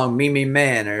your song "Me Me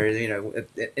Man" or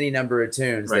any number of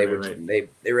tunes they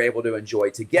were able to enjoy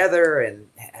together. And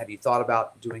have you thought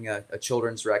about doing a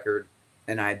children's record?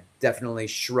 And I definitely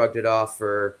shrugged it off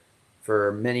for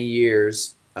many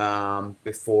years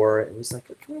before it was like,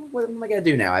 okay, what am I gonna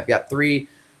do now? I've got 3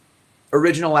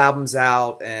 original albums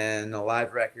out and a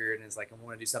live record, and it's like I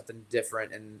want to do something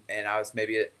different. And I was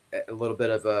maybe a little bit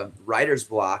of a writer's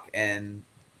block, and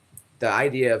the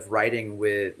idea of writing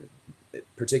with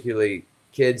particularly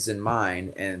kids in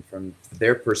mind and from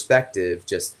their perspective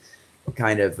just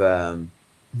kind of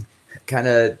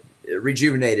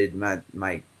rejuvenated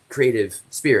my creative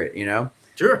spirit,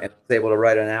 Sure. And I was able to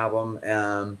write an album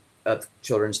of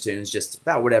children's tunes just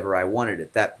about whatever I wanted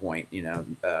at that point,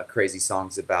 crazy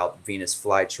songs about Venus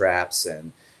flytraps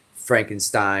and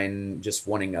Frankenstein just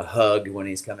wanting a hug when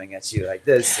he's coming at you like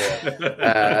this.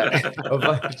 A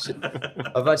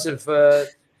bunch of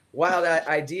wild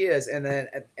ideas, and then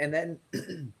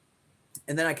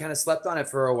I kind of slept on it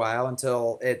for a while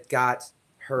until it got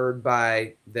heard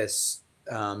by this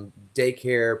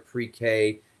daycare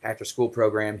pre-K after school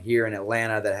program here in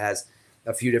Atlanta that has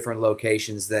a few different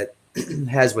locations that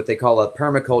has what they call a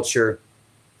permaculture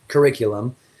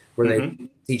curriculum, where they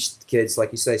teach kids,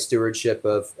 like you say, stewardship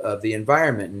of the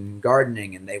environment and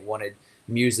gardening, and they wanted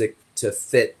music to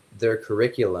fit their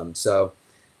curriculum. So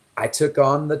I took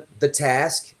on the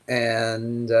task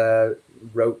and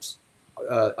wrote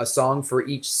a song for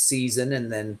each season,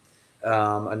 and then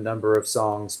a number of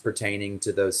songs pertaining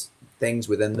to those things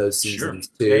within those seasons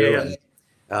too. And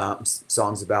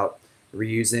songs about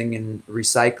reusing and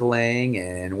recycling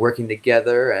and working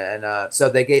together, and so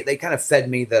they kind of fed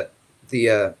me the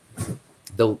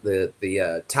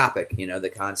topic,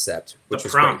 the concept, which the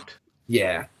prompt.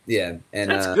 Yeah, and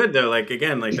that's good though. Like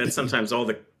again, like that's sometimes all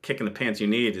the kick in the pants you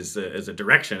need is a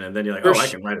direction, and then you're like, I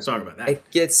can write a song about that. It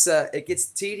gets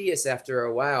tedious after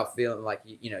a while, feeling like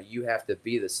you have to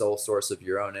be the sole source of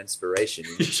your own inspiration.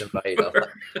 You need somebody to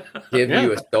give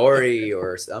you a story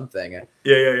or something.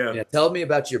 Yeah. Tell me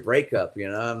about your breakup.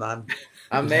 I'm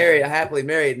married. I'm happily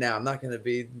married now. I'm not going to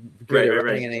be good at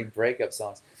writing any breakup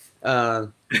songs.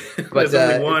 But there's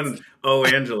only one. Oh,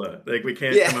 Angela. Like we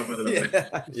can't come up with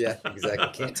another. Yeah, exactly.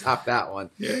 Can't top that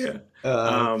one. Yeah.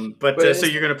 But so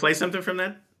you're gonna play something from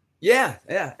that? Yeah,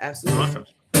 absolutely. Awesome.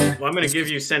 Well, I'm gonna give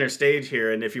you center stage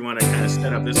here, and if you want to kind of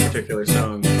set up this particular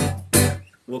song,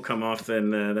 we'll come off. Then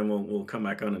we'll come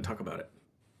back on and talk about it.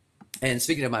 And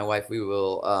speaking of my wife, we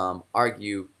will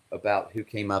argue about who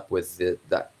came up with the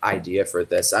idea for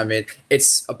this. I mean,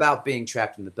 it's about being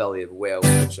trapped in the belly of a whale,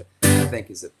 which I think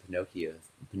is a Pinocchio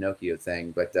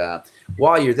thing. But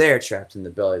while you're there, trapped in the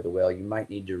belly of the whale, you might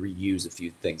need to reuse a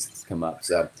few things that's come up.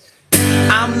 So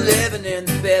I'm living in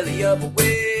the belly of a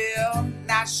whale,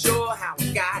 not sure how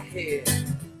I got here.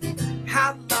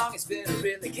 How long it's been, I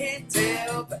really can't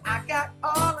tell, but I got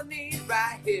all I need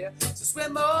right here. So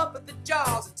swim up at the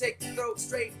jaws and take the throat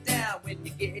straight down. When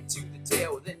you get to the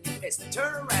tail, then you miss the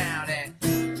turn around. And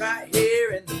right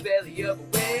here in the belly of a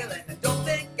whale, and I don't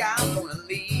think I'm gonna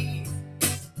leave.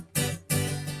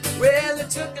 Well, it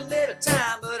took a little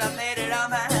time, but I made it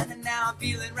on mine, and now I'm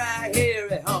feeling right here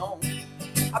at home.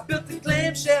 I built the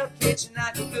clamshell kitchen,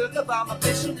 I can cook up all my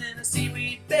fishing in a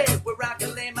seaweed bed where I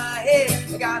can lay my head.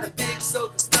 I got a big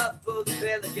soak of stuff for the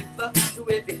pelican fuck, so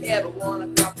if you ever wanna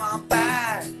drop on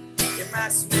by, it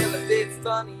might smell a bit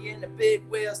funny in the big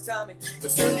whale's tummy,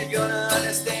 but soon you're gonna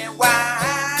understand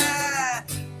why.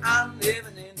 I'm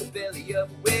living in the belly of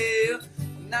a whale,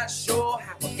 I'm not sure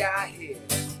how I got here.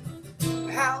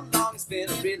 How long it's been,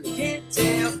 I really can't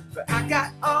tell, but I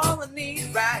got all I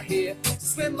need right here. To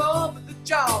swim over the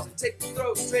jaws and take the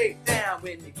throat straight down.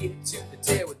 When you get to the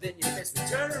tail, well, then you miss the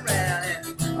turn around. And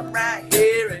I'm right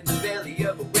here in the belly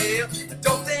of a whale, I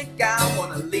don't think I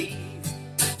wanna leave.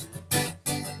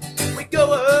 We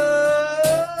go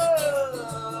up,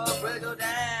 we go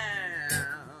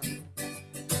down.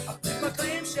 I put my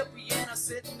clamshell piano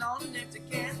sitting on an empty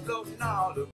can, floating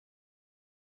all over.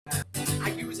 I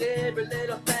use every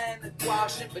little thing that's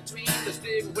washing between those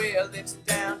big whale lips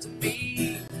down to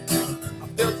me. I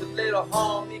built a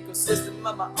home ecosystem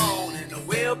of my own in a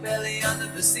whale belly under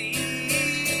the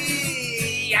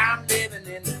sea. I'm living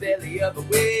in the belly of a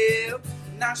whale,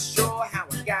 not sure how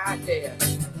I got there.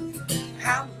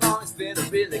 How long it's been, I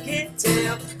really can't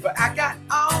tell, but I got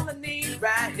all I need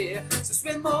right here. So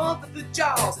swim over the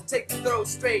jaws and take the throat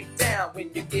straight down. When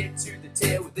you get to the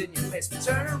tail, well, then you best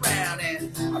turn around.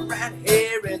 And I'm right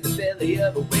here in the belly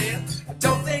of a whale. I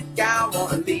don't think I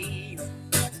wanna leave.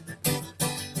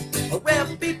 Well,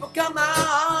 people, come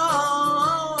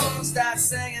on, start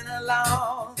singing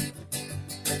along.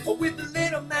 With a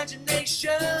little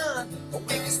imagination,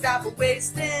 we can stop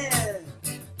wasting.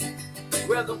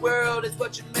 Well, the world is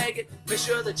what you make it. Make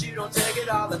sure that you don't take it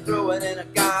all and throw it in a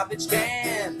garbage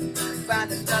can. Find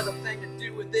another thing to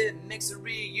do with it and mix and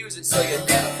reuse it so you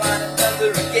never find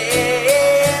another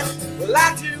again. Well,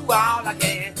 I do all I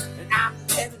can, and I'm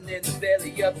living in the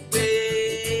belly of a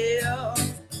whale.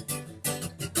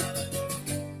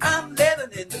 I'm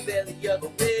living in the belly of a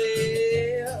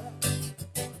whale.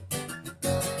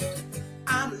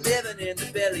 I'm living in the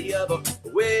belly of a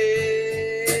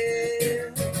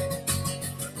whale.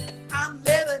 I'm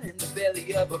living in the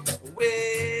belly of a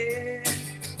whale.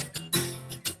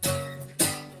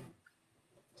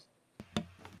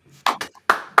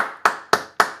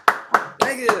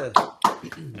 Thank you.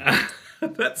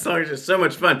 That song is just so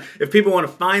much fun. If people want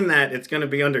to find that, it's going to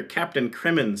be under Captain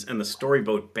Crimmins and the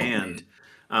Storyboat Band.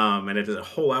 And it is a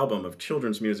whole album of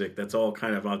children's music that's all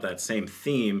kind of on that same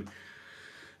theme.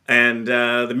 And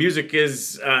the music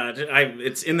is,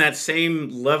 it's in that same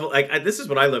level. This is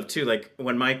what I love too. Like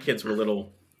when my kids were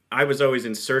little, I was always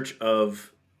in search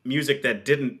of music that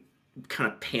didn't kind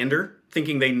of pander,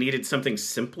 thinking they needed something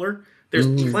simpler. There's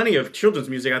plenty of children's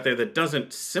music out there that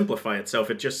doesn't simplify itself.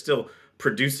 It just still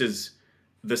produces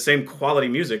the same quality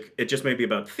music. It just may be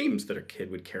about themes that a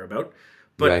kid would care about.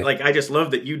 But like, I just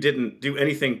love that you didn't do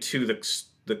anything to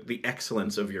the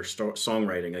excellence of your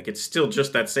songwriting. Like it's still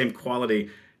just that same quality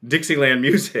Dixieland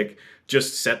music,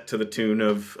 just set to the tune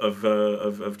of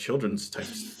children's type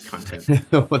content.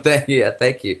 Well,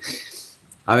 thank you.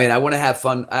 I mean, I want to have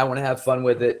fun. I want to have fun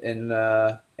with it and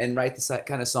write the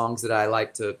kind of songs that I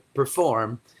like to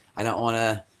perform. I don't want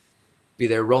to be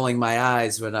there rolling my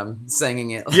eyes when I'm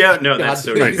singing it. Yeah, no, that's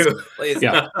so true. Please.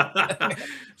 Yeah.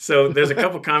 So there's a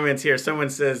couple comments here.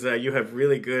 Someone says you have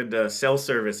really good cell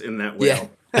service in that whale.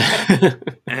 Yeah.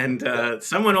 And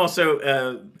someone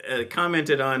also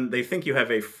commented on, they think you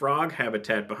have a frog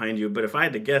habitat behind you, but if I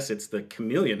had to guess, it's the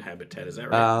chameleon habitat. Is that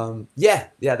right? Yeah,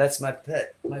 that's my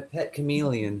pet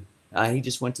chameleon. He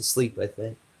just went to sleep, I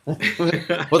think.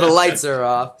 Well, the lights are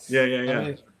off. Yeah. I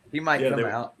mean, he might come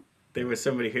out. There was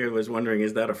somebody here who was wondering,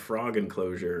 is that a frog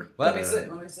enclosure? Let me see.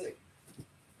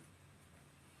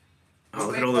 Oh,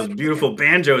 look at all those beautiful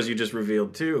banjos you just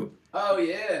revealed, too. Oh,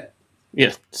 yeah.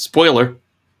 Yeah, spoiler.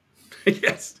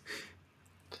 Yes.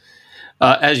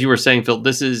 As you were saying, Phil,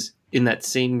 this is in that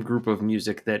same group of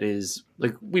music that is,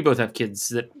 like, we both have kids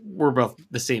that we're both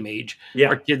the same age. Yeah.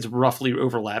 Our kids roughly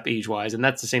overlap age-wise, and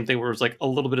that's the same thing where it's like a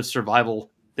little bit of survival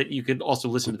that you could also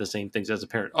listen to the same things as a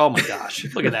parent. Oh, my gosh.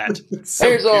 Look at that. So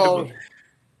here's beautiful. old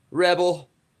Rebel.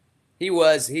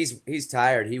 He's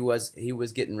tired. He was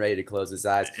getting ready to close his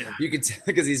eyes. You could tell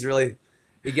because he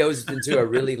goes into a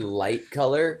really light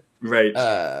color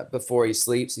before he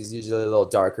sleeps. He's usually a little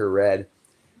darker red.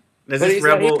 Is this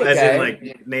Rebel as in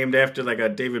like named after like a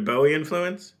David Bowie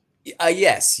influence?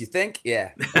 Yes, you think?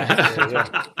 Yeah.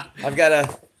 I've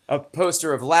got a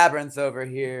poster of Labyrinth over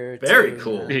here. Very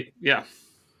cool. Yeah.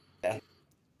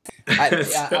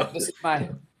 This is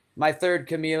my third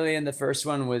chameleon. The first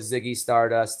one was Ziggy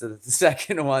Stardust. The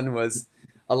second one was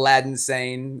Aladdin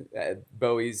Sane,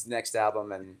 Bowie's next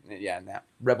album, and now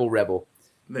Rebel.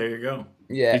 There you go.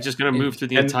 Yeah, he's just gonna move through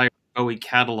the entire Bowie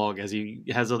catalog as he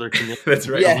has other chameleons. That's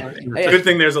right. Yeah. Good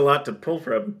thing there's a lot to pull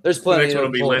from. There's plenty. The next one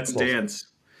will be Let's Dance.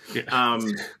 Yeah.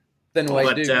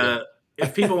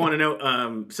 If people want to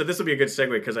know, so this will be a good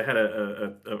segue because I had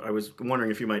I was wondering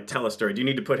if you might tell a story. Do you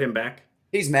need to put him back?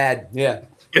 He's mad. Yeah.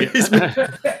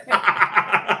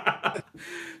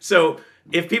 So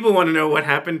if people want to know what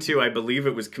happened to, I believe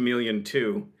it was Chameleon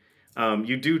 2,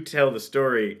 you do tell the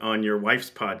story on your wife's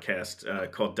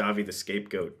podcast called Davi the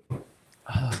Scapegoat.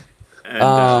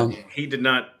 And he did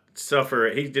not suffer.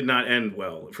 He did not end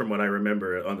well, from what I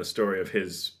remember on the story of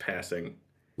his passing.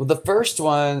 Well, the first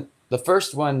one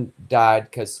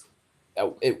died because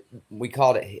we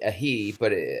called it a he,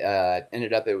 but it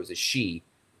ended up it was a she.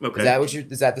 Okay.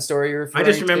 Is that the story you're referring to?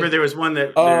 I just remember to? there was one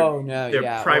that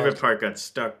their private part got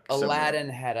stuck. Aladdin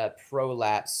had a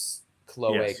prolapse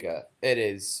cloaca. Yes. It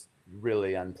is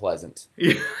really unpleasant.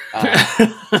 Yeah.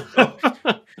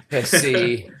 to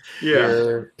see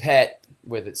your pet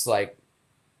with its like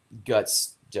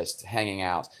guts just hanging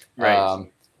out. Right.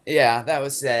 Yeah, that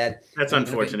was sad. That's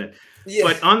unfortunate. Yeah.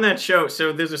 But on that show,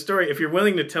 so there's a story. If you're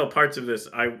willing to tell parts of this,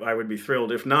 I would be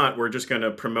thrilled. If not, we're just going to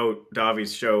promote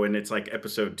Davi's show, and it's like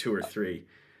episode 2 or 3.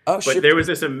 Oh, but there was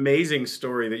this amazing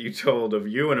story that you told of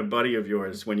you and a buddy of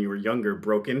yours when you were younger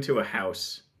broke into a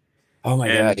house. Oh my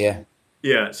God, yeah.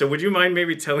 Yeah. So would you mind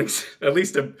maybe telling at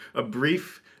least a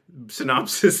brief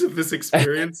synopsis of this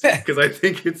experience? Because I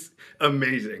think it's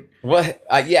amazing. What?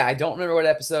 Yeah, I don't remember what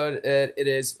episode it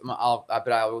is.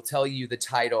 But I will tell you the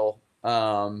title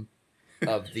of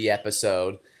the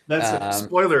episode. That's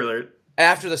spoiler alert.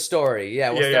 After the story, yeah.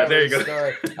 We'll start there with you the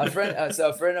go. Story.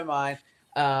 A friend of mine,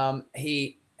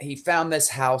 he found this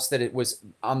house that it was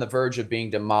on the verge of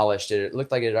being demolished. It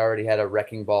looked like it already had a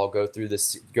wrecking ball go through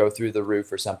the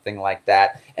roof or something like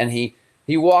that. And he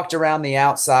walked around the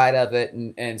outside of it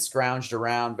and scrounged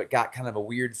around, but got kind of a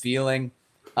weird feeling,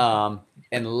 and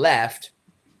left.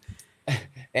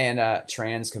 And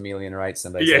trans chameleon, right?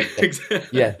 Somebody yeah, said,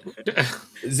 exactly. Yeah.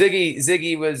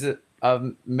 Ziggy was a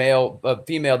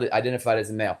female that identified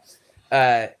as a male.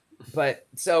 But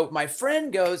so my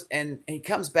friend goes and he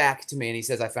comes back to me and he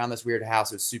says, I found this weird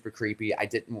house. It was super creepy.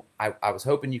 I was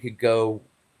hoping you could go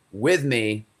with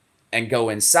me and go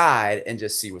inside and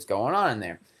just see what's going on in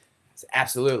there. I said,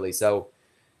 absolutely. So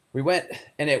we went,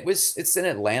 and it's in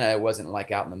Atlanta. It wasn't like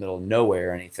out in the middle of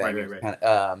nowhere or anything. Right. Kind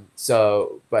of,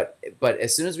 but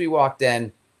as soon as we walked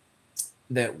in,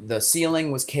 the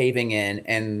ceiling was caving in,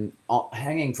 and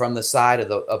hanging from the side of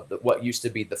the what used to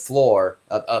be the floor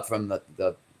up from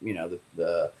the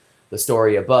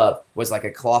story above was like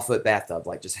a clawfoot bathtub,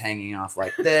 like just hanging off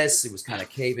like this. It was kind of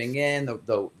caving in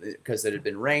because it had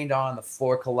been rained on. The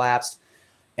floor collapsed.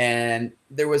 And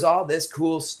there was all this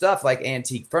cool stuff like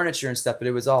antique furniture and stuff, but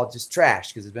it was all just trash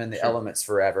because it's been in the elements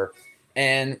forever.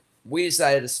 And we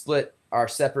decided to split our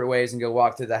separate ways and go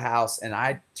walk through the house. And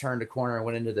I turned a corner and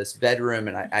went into this bedroom,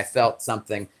 and I felt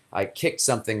something. I kicked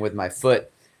something with my foot,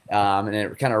 and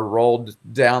it kind of rolled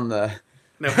down the.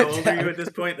 Now, how old are you at this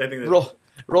point? I think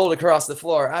rolled across the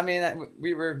floor. I mean,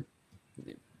 we were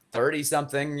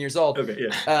 30-something years old. Okay,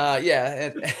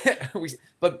 yeah.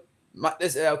 But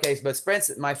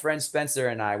my friend Spencer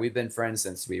and I, we've been friends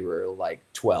since we were like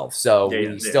 12. So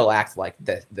we still act like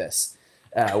this.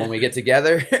 When we get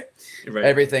together, right.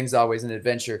 Everything's always an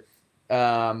adventure.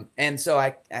 And so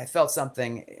I felt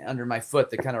something under my foot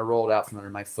that kind of rolled out from under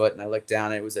my foot, and I looked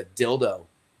down, and it was a dildo.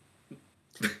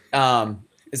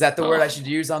 Is that the word I should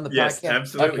use on the podcast? Yes,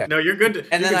 absolutely. Okay. No, you're good. You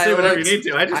can say whatever you need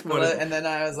to. I just wanted. And then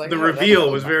I was like, the reveal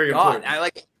was very important. I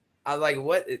was like,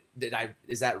 what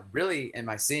is that really? Am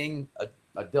I seeing a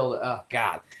dildo? Oh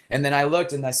God. And then I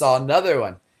looked and I saw another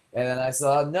one. And then I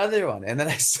saw another one. And then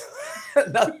I saw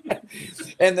another.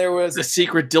 And there was the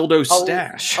secret dildo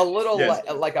stash. A little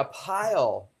like a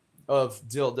pile of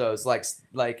dildos,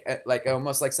 like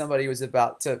almost like somebody was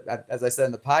about to, as I said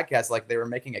in the podcast, like they were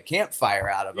making a campfire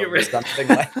out of them or something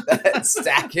like that,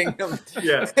 stacking them.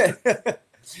 Yeah.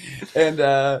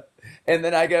 And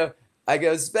then I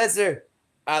go, Spencer,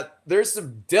 there's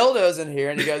some dildos in here.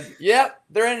 And he goes, yep,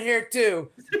 they're in here too.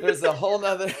 There's a whole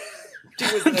nother.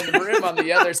 She was in the room on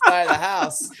the other side of the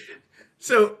house.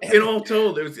 So in all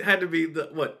told, it had to be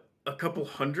a couple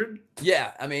hundred?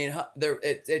 Yeah. I mean,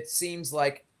 it seems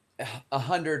like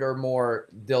 100 or more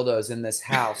dildos in this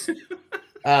house.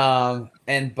 And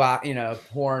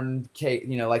porn,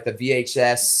 like the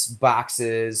VHS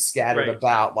boxes scattered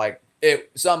about, like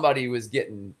somebody was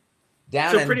getting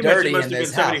down and dirty in this house. So pretty much it must have been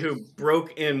somebody who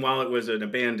broke in while it was an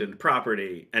abandoned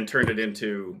property and turned it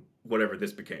into whatever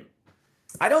this became.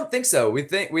 I don't think so. We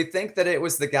think that it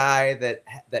was the guy that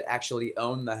actually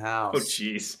owned the house. Oh,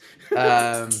 jeez.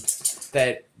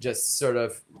 That just sort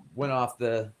of went off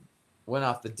the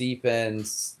deep end,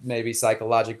 maybe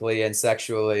psychologically and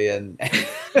sexually, and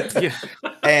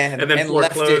and then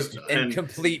left it in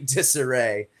complete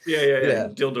disarray. Yeah.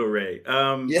 Dildo ray.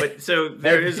 But so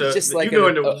there is just like you go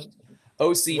into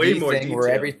OCD thing where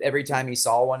every time he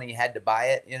saw one, he had to buy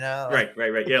it. Right.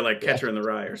 Yeah, like Catcher in the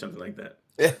Rye or something like that.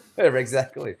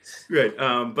 Exactly. Right.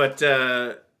 But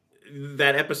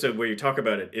that episode where you talk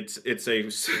about it, it's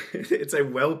a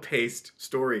well-paced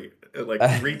story,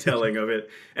 like retelling of it.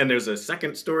 And there's a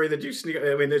second story that you sneak.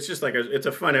 I mean, it's just like it's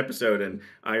a fun episode, and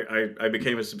I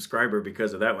became a subscriber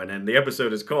because of that one. And the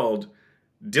episode is called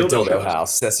Dildo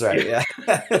House. That's right. Yeah.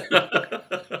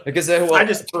 Because it will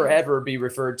forever be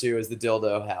referred to as the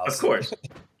Dildo House. Of course.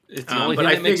 It's the only thing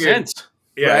that makes sense.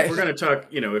 Yeah, Right. if we're gonna talk,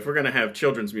 if we're gonna have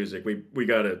children's music, we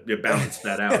gotta balance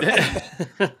that out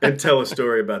and tell a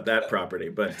story about that property.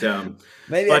 But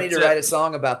Maybe I need to write a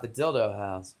song about the dildo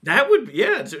house. that would,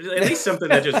 it's at least something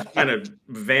that just kind of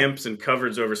vamps and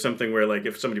covers over something where, like,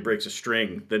 if somebody breaks a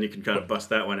string, then you can kind of bust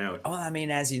that one out. Well, I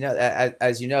mean, as you know,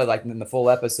 like in the full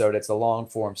episode, it's a long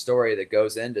form story that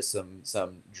goes into some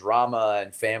drama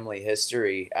and family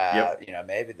history. Yep.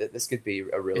 Maybe this could be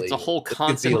a really It's a whole this could be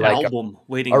concept like album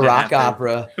waiting a to rock happen.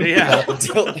 opera. Yeah.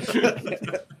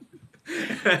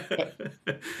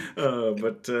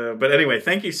 But anyway,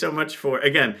 thank you so much for,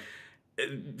 again,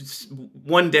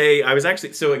 one day I was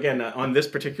actually, so again, on this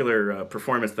particular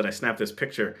performance that I snapped this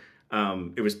picture,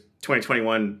 it was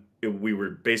 2021. We were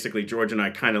basically, George and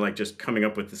I, kind of like just coming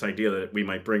up with this idea that we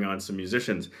might bring on some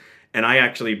musicians. And I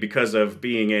actually, because of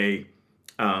being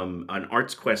an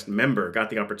Arts Quest member,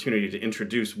 got the opportunity to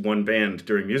introduce one band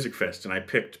during Music Fest. And I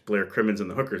picked Blair Crimmins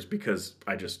and the Hookers because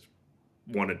I just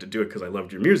wanted to do it because I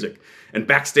loved your music. And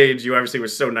backstage, you obviously were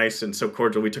so nice and so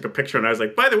cordial. We took a picture and I was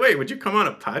like, by the way, would you come on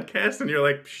a podcast? And you're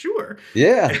like, sure.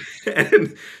 Yeah.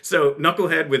 And so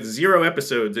Knucklehead with 0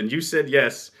 episodes, and you said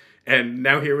yes. And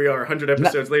now here we are 100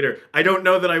 episodes later. I don't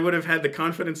know that I would have had the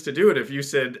confidence to do it if you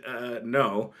said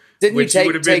no. Didn't you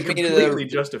would have been take me to completely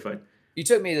justified. You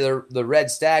took me to the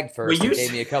Red Stag first Well, and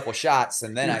gave me a couple shots,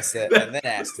 and then asked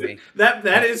me.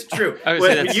 That is true. I would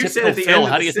say When that's you said typical at the Phil. end of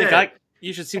How the do you set, think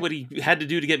you should see what he had to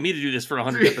do to get me to do this for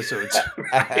 100 episodes.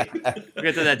 We'll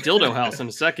get to that dildo house in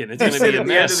a second. It's going to be a at the end of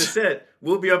the mess. set,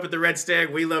 we'll be up at the Red Stag.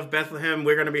 We love Bethlehem.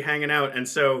 We're going to be hanging out. And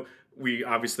so we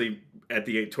obviously,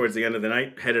 towards the end of the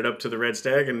night, headed up to the Red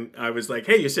Stag. And I was like,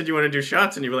 hey, you said you want to do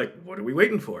shots. And you were like, what are we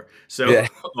waiting for? So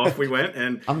off we went.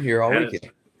 And I'm here all weekend.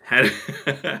 Had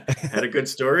a good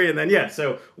story. And then,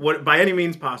 so what, by any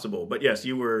means possible. But yes,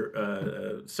 you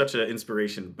were such an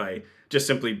inspiration by just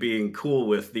simply being cool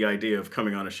with the idea of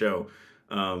coming on a show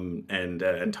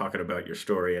and talking about your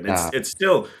story. And it's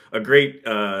still a great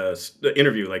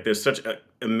interview. Like, there's such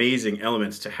amazing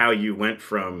elements to how you went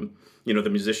from, the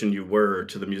musician you were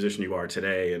to the musician you are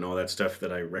today and all that stuff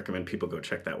that I recommend people go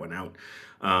check that one out.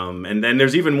 And then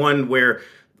there's even one where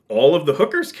all of the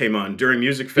Hookers came on during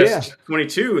Music Fest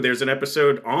 22. There's an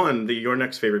episode on the Your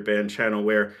Next Favorite Band channel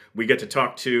where we get to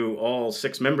talk to all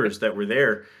 6 members that were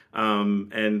there.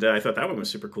 And I thought that one was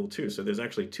super cool too. So there's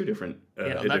actually 2 different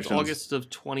editions. That's August of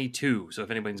 22. So if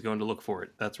anybody's going to look for it,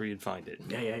 that's where you'd find it.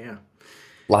 Yeah.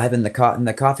 Live in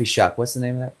the coffee shop. What's the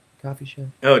name of that coffee shop?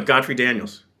 Oh, Godfrey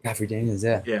Daniels. Godfrey Daniels,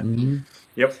 yeah. Yeah. Mm-hmm.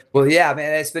 Yep. Well, yeah,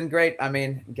 man, it's been great. I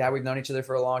mean, God, we've known each other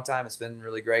for a long time. It's been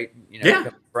really great,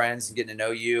 becoming friends and getting to know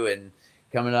you and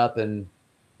coming up and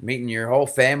meeting your whole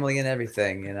family and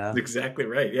everything, Exactly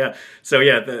right. Yeah. So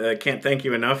I can't thank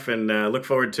you enough, and look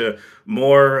forward to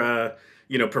more,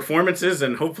 performances,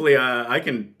 and hopefully I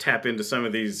can tap into some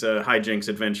of these hijinks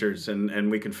adventures, and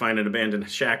we can find an abandoned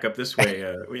shack up this way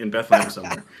in Bethlehem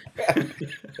somewhere.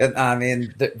 I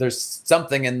mean, there's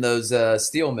something in those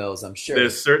steel mills, I'm sure.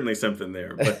 There's certainly something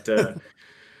there,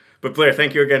 but Blair,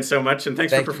 thank you again so much, and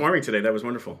thanks for performing today. That was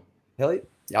wonderful. Helly,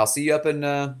 I'll see you up in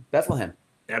Bethlehem.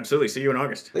 Absolutely. See you in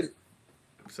August. Later.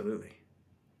 Absolutely.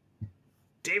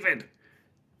 David.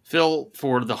 Phil,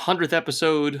 for the 100th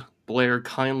episode, Blair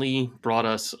kindly brought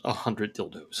us 100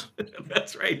 dildos.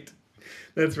 That's right.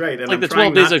 And like the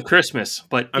 12 days of Christmas,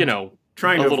 but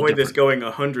trying to avoid this going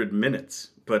 100 minutes.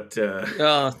 But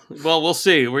well, we'll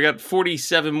see. We got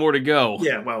 47 more to go.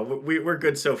 Yeah, well, we're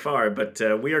good so far, but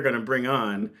we are going to bring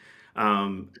on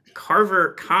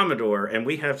Carver Commodore, and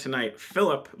we have tonight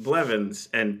Philip Blevins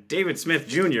and David Smith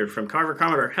Jr. from Carver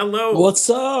Commodore. Hello. What's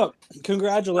up?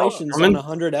 Congratulations on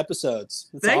 100 episodes.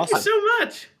 That's Thank awesome. you so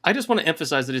much. I just want to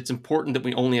emphasize that it's important that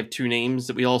we only have 2 names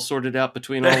that we all sorted out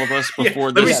between all of us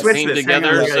before Let me this switch came this.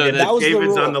 together. So that was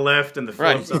David's the on the left and the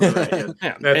Philip's on the right.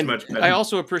 Yeah. That's and much better. I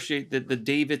also appreciate that the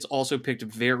Davids also picked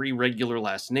very regular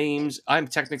last names. I'm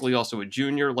technically also a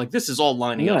junior. Like, this is all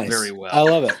lining up very well. I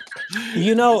love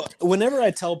it. Whenever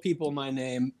I tell people my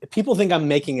name, people think I'm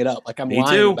making it up. Like, I'm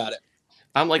lying about it.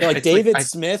 I'm like, David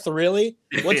Smith, really?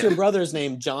 What's your brother's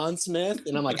name? John Smith?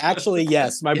 And I'm like, actually,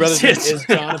 yes, my brother's name is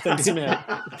Jonathan Smith.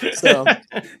 So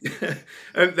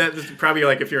that's probably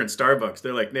like if you're in Starbucks,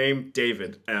 they're like, name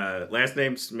David, last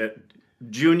name Smith,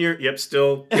 Junior. Yep,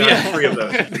 still got 3 of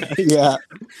those.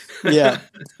 yeah.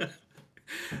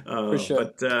 For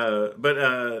sure.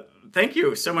 But thank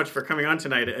you so much for coming on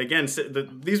tonight. Again,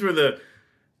 these were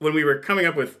when we were coming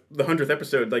up with the 100th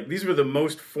episode, like, these were the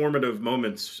most formative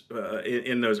moments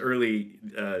in those early,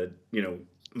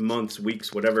 months,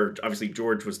 weeks, whatever. Obviously,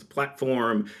 George was the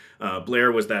platform.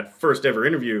 Blair was that first ever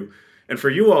interview. And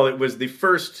for you all, it was the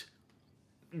first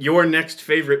your next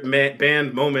favorite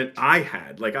band moment I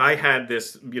had. Like, I had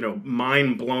this,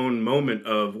 mind blown moment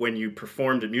of when you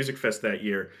performed at Music Fest that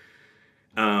year.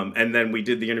 And then we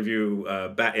did the interview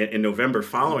back in November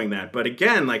following that. But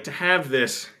again, like, to have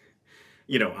this,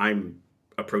 I'm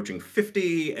approaching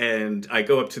 50 and I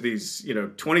go up to these,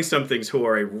 20-somethings who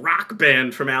are a rock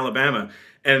band from Alabama.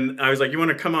 And I was like, you want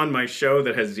to come on my show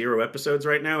that has 0 episodes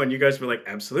right now? And you guys were like,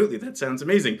 absolutely, that sounds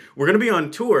amazing. We're going to be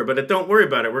on tour, but don't worry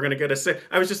about it. We're going to get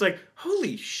I was just like,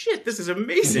 holy shit, this is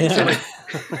amazing. Yeah.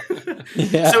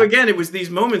 So, so again, it was these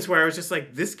moments where I was just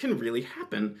like, this can really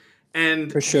happen.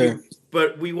 And for sure.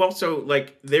 But we also,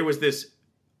 like, there was this,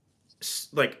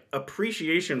 like,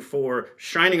 appreciation for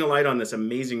shining a light on this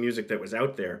amazing music that was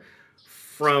out there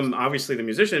from, obviously, the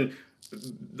musician.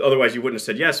 Otherwise, you wouldn't have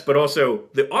said yes. But also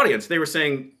the audience, they were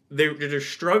saying they're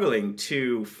struggling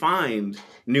to find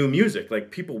new music.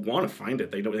 Like, people want to find it.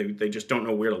 They just don't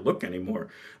know where to look anymore.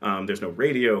 There's no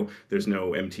radio. There's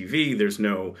no MTV.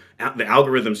 The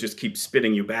algorithms just keep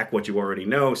spitting you back what you already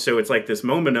know. So it's like this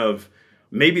moment of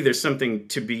maybe there's something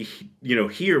to be,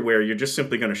 here where you're just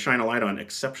simply going to shine a light on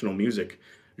exceptional music,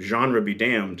 genre be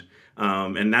damned.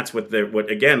 And that's what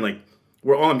again, like,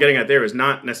 where all I'm getting at there is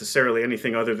not necessarily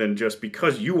anything other than just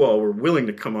because you all were willing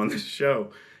to come on this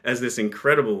show as this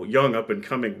incredible young up and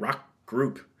coming rock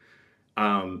group.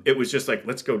 It was just like,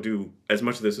 let's go do as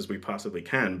much of this as we possibly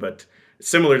can. But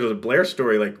similar to the Blair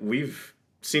story, like, we've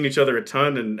seen each other a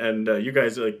ton, and you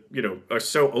guys, like, are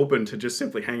so open to just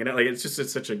simply hanging out. Like,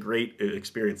 it's such a great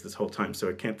experience this whole time. So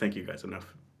I can't thank you guys enough.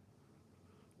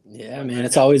 Yeah, man,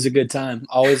 it's always a good time.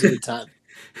 Always a good time.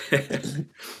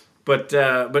 But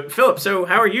Philip, so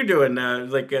how are you doing?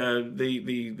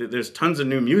 There's tons of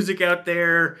new music out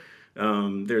there.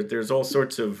 There's all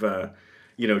sorts of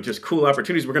just cool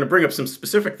opportunities. We're going to bring up some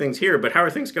specific things here, but how are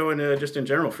things going just in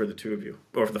general for the 2 of you,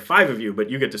 or for the 5 of you? But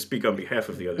you get to speak on behalf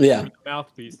of the others. Yeah,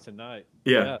 mouthpiece tonight.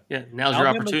 Yeah. Now's your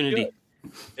opportunity.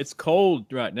 It's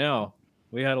cold right now.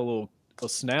 We had a little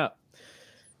snap.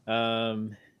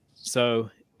 So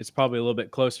it's probably a little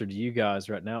bit closer to you guys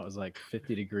right now. It was like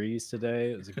 50 degrees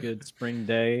today. It was a good spring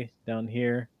day down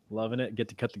here. Loving it. Get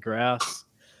to cut the grass.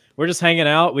 We're just hanging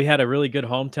out. We had a really good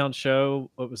hometown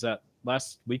show. What was that?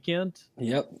 Last weekend?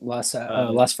 Yep. Last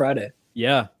Friday.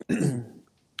 Yeah.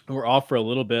 We're off for a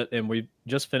little bit, and we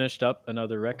just finished up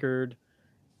another record.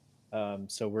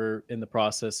 So we're in the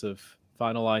process of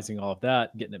finalizing all of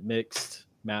that, getting it mixed,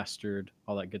 mastered,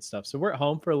 all that good stuff. So we're at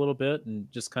home for a little bit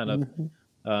and just kind of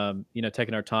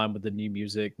taking our time with the new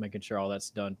music, making sure all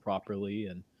that's done properly,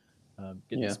 and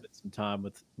getting to spend some time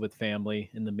with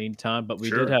family in the meantime. But we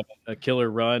did have a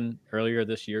killer run earlier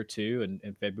this year too,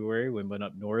 in February. We went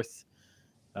up north,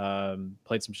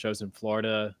 played some shows in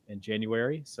Florida in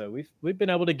January. So we've been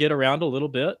able to get around a little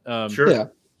bit.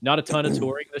 Not a ton of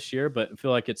touring this year, but I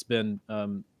feel like it's been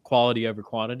quality over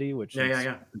quantity, which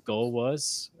the goal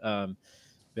was.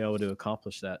 Be able to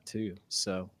accomplish that too.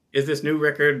 So. Is this new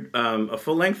record a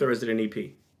full length or is it an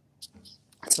EP?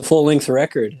 It's a full length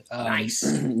record. Nice.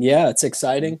 Yeah, it's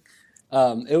exciting.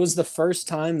 It was the first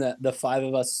time that the 5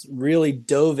 of us really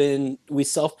dove in. We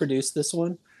self-produced this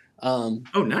one. Oh,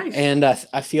 nice. And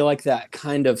I feel like that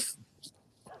kind of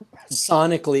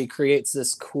sonically creates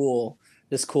this cool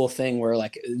thing where,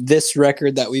 like, this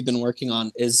record that we've been working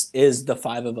on is the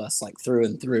 5 of us, like, through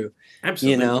and through.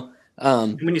 Absolutely.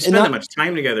 When you spend that much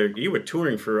time together, you were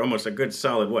touring for almost a good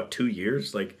solid 2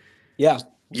 years. Like, yeah,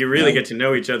 you really get to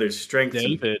know each other's strengths.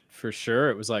 For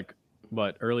sure. It was like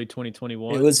early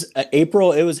 2021. It was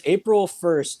April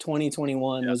 1st,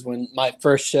 2021 was when my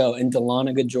first show in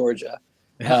Dahlonega, Georgia.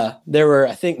 There were,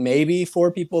 I think, maybe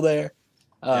 4 people there.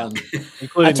 I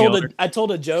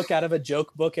told a joke out of a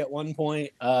joke book at one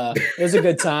point. It was a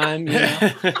good time,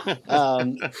 but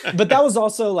that was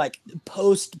also like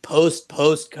post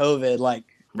COVID. Like,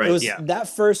 it was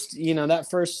that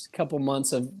first couple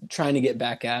months of trying to get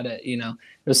back at it. It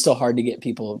was still hard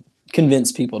to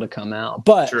convince people to come out.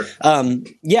 But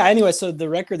anyway, so the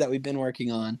record that we've been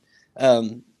working on,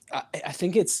 I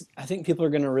think people are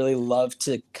going to really love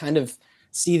to kind of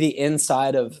see the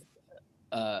inside of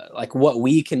like what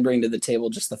we can bring to the table,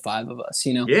 just the 5 of us,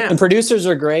 and producers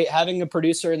are great. Having a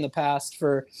producer in the past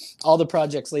for all the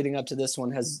projects leading up to this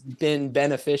one has been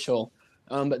beneficial.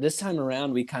 But this time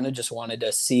around, we kind of just wanted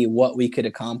to see what we could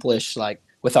accomplish, like,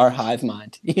 with our hive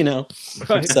mind,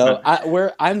 So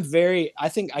I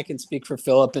think I can speak for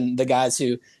Philip and the guys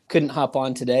who couldn't hop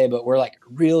on today, but we're, like,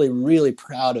 really, really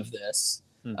proud of this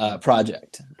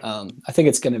project. I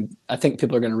think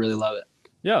people are going to really love it.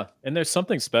 Yeah, and there's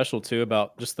something special too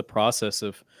about just the process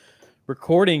of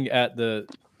recording at the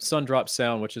Sundrop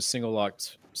Sound, which is Single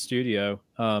Locked Studio.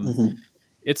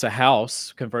 it's a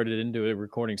house converted into a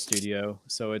recording studio.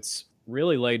 So it's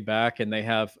really laid back, and they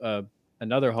have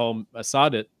another home, a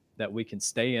Sadet, that we can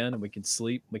stay in and we can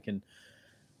sleep. We can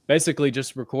basically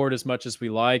just record as much as we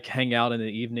like, hang out in the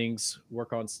evenings,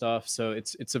 work on stuff. So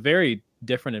it's a very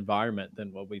different environment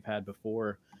than what we've had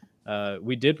before.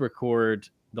 We did record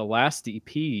the last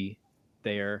EP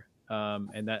there,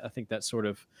 and that I think that sort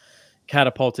of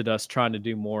catapulted us trying to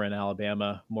do more in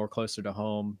Alabama, more closer to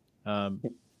home, and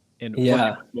working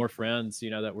with more friends,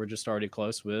 that we're just already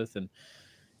close with. And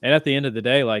at the end of the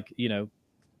day, like,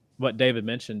 what David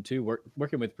mentioned too,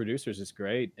 working with producers is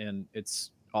great, and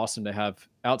it's awesome to have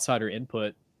outsider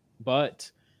input,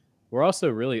 but we're also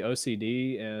really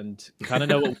OCD and kind of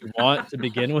know what we want to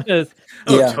begin with.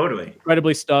 Totally.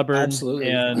 Incredibly stubborn. Absolutely.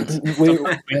 And we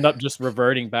end up just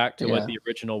reverting back to what the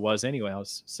original was anyway.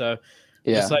 So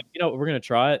it's like, we're going to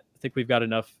try it. I think we've got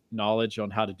enough knowledge on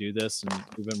how to do this. And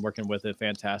we've been working with a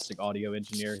fantastic audio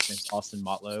engineer. His name's Austin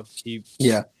Motlow. He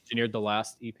engineered the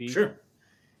last EP. Sure.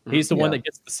 He's the one that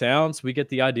gets the sounds. We get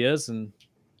the ideas, and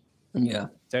I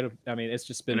mean, it's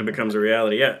just been, and it becomes a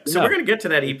reality. So we're going to get to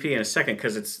that EP in a second,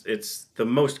 because it's the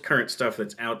most current stuff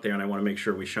that's out there, and I want to make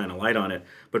sure we shine a light on it.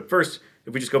 But first,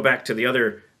 if we just go back to the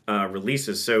other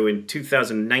releases. So in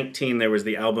 2019, there was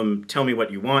the album Tell Me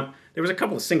What You Want. There was a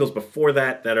couple of singles before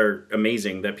that are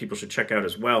amazing that people should check out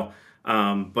as well.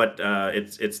 But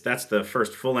that's the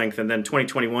first full length. And then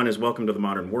 2021 is Welcome to the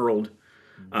Modern World,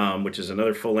 which is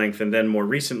another full length. And then more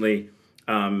recently,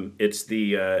 it's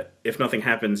the If Nothing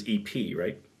Happens EP,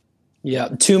 right? Yeah,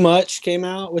 Too Much came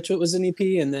out, which was an EP,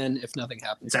 and then If Nothing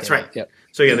Happens. That's right. Yep.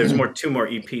 So yeah, there's two more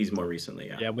EPs more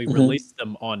recently. Yeah, we released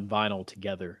them on vinyl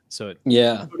together, so it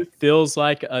sort of feels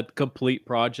like a complete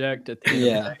project. At the end of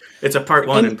the day. It's a part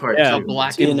one and part two. A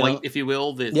black and white, if you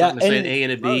will. It's not going to say an A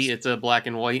and a B. It's a black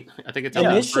and white. I think it's how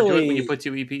you refer to it when you put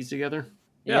two EPs together.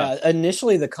 Yeah,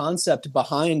 initially the concept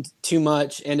behind Too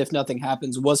Much and If Nothing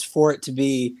Happens was for it to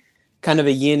be kind of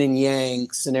a yin and yang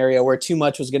scenario, where Too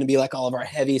Much was going to be like all of our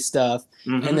heavy stuff.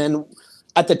 And then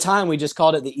at the time we just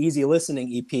called it the Easy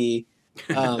Listening EP.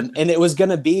 And it was going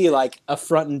to be like a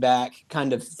front and back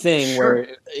kind of thing where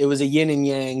it was a yin and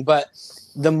yang. But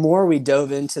the more we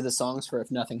dove into the songs for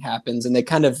If Nothing Happens, and they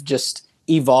kind of just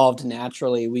evolved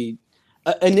naturally, we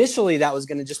initially that was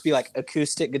going to just be like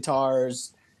acoustic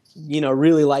guitars,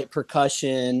 really light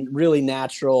percussion, really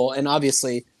natural. And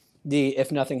obviously the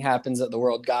If Nothing Happens That the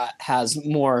World Got has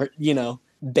more,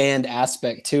 band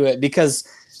aspect to it, because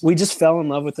we just fell in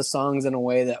love with the songs in a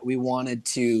way that we wanted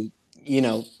to,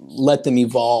 let them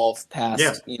evolve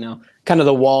past, kind of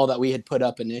the wall that we had put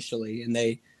up initially. And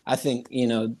I think,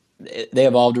 they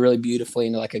evolved really beautifully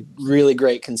into like a really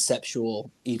great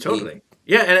conceptual EP. Totally.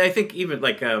 Yeah. And I think even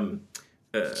like,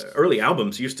 early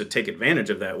albums used to take advantage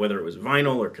of that, whether it was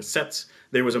vinyl or cassettes.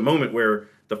 There was a moment where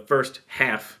the first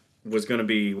half was going to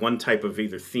be one type of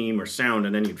either theme or sound,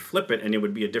 and then you'd flip it and it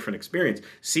would be a different experience.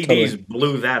 CDs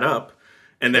blew that up,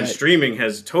 and then streaming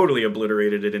has totally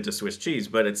obliterated it into Swiss cheese.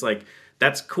 But it's like,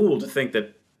 that's cool to think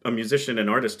that a musician and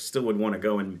artist still would want to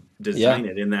go and design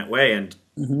it in that way and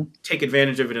take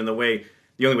advantage of it in the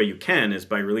only way you can is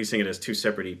by releasing it as two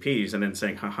separate EPs and then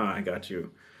saying, haha, I got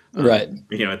you.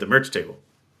 At the merch table.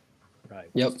 Right.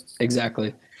 Yep.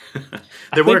 Exactly.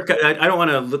 I don't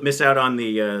want to miss out on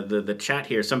the chat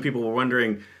here. Some people were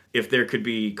wondering if there could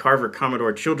be Carver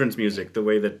Commodore children's music, the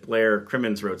way that Blair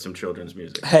Crimmins wrote some children's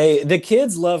music. Hey, the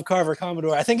kids love Carver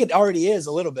Commodore. I think it already is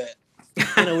a little bit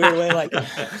in a weird way. Like,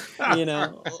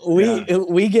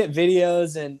 we get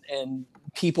videos and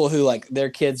people who like their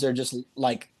kids are just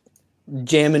like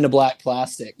jamming to Black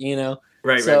Plastic,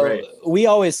 Right. We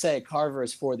always say Carver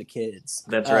is for the kids.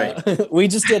 That's right. We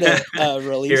just did a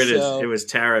release Here it show. is. It was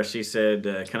Tara. She said,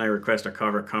 can I request a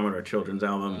Carver Commodore children's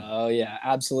album? Oh, yeah,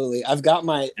 absolutely. I've got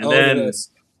my... And then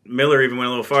Miller even went a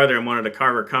little farther and wanted a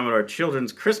Carver Commodore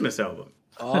children's Christmas album.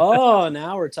 Oh,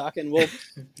 now we're talking. Well,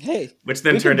 hey. Which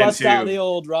then turned bust into... out the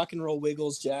old Rock and Roll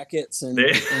Wiggles jackets and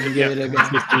give it a go.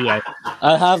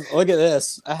 Look at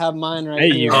this. I have mine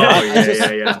right here.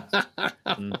 Oh,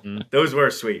 Those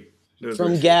were sweet.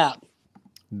 From Gap.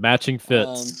 Matching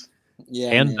fits.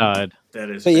 And dyed.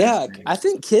 That is. But yeah, I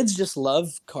think kids just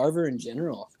love Carver in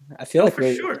general. I feel like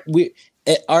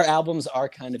our albums are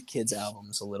kind of kids'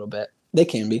 albums a little bit. They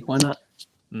can be. Why not?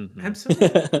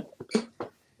 Absolutely.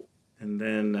 And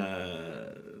then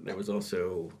there was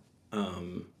also,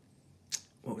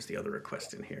 what was the other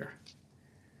request in here?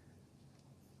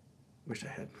 Wish I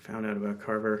had found out about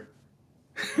Carver.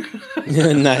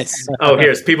 Nice. Oh,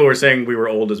 here's people were saying we were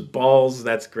old as balls.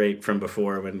 That's great from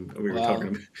before when we were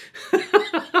talking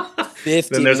about.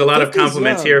 Then there's a lot of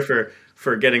compliments here for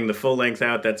for getting the full length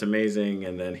out. That's amazing.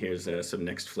 And then here's some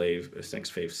next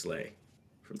fave Slay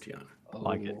from Tiana. I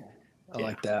like it. I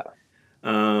like that.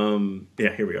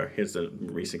 Yeah, here we are. Here's a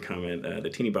recent comment. The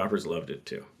Teeny Boppers loved it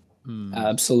too.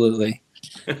 Absolutely.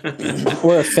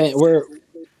 We're a fan.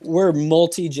 We're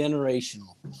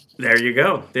multi-generational. There you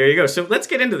go. There you go. So let's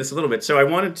get into this a little bit. So I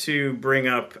wanted to bring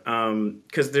up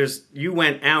because you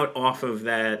went out off of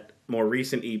that more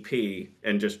recent EP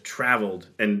and just traveled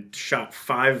and shot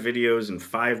 5 videos in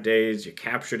 5 days. You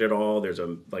captured it all. There's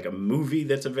a movie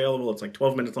that's available. It's like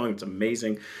 12 minutes long. It's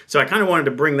amazing. So I kind of wanted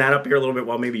to bring that up here a little bit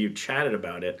while maybe you chatted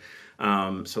about it.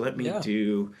 So let me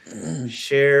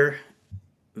share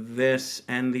this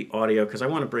and the audio because I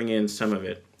want to bring in some of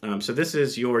it. So this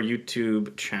is your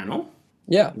YouTube channel.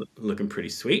 Yeah. Looking pretty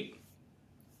sweet.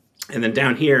 And then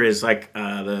down here is like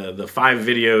the 5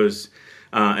 videos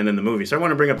and then the movie. So I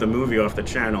want to bring up the movie off the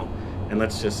channel. And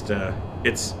let's just,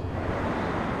 it's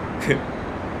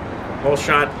all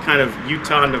shot kind of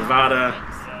Utah, Nevada.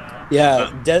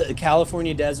 Yeah,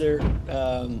 California desert,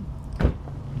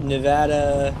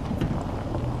 Nevada.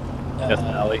 Death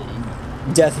Valley.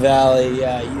 Death Valley,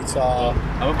 yeah, Utah.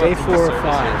 I'm Day about 4 to or service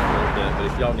 5. it a little bit, but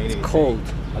if y'all need anything, Cold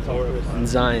I told her it was in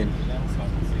Zion.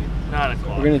 9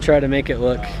 o'clock. We're gonna try to make it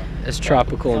look as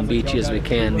tropical and beachy as we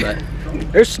can, but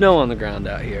there's snow on the ground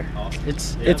out here.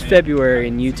 It's February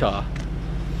in Utah,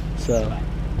 so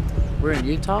We're in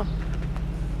Utah?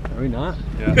 are we not?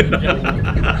 Yeah.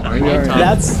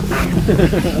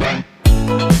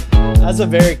 That's a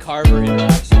very Carver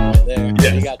interaction right there.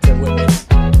 Yes. You got to witness.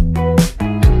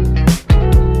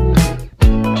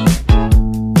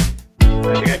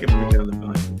 I think I can bring down the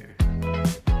volume here.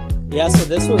 Yeah, so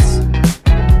this was.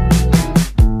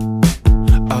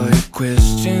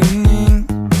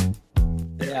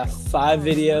 Yeah, 5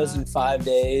 videos in 5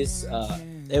 days.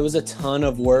 It was a ton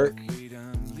of work.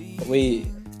 But we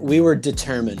were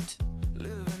determined.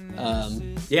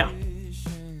 Yeah.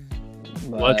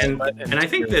 And I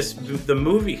think the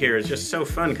movie here is just so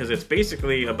fun because it's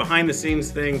basically a behind the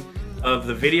scenes thing of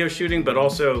the video shooting, but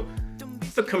also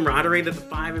the camaraderie that the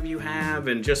 5 of you have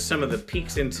and just some of the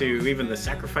peeks into even the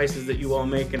sacrifices that you all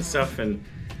make and stuff and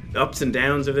the ups and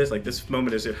downs of this. Like this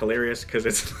moment is hilarious because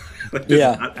it's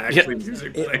not actually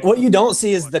music playing. What you don't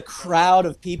see is the crowd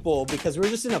of people because we're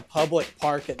just in a public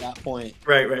park at that point.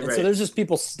 Right. So there's just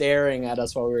people staring at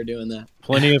us while we were doing that.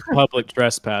 Plenty of public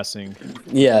trespassing.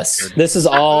 Yes, this is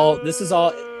all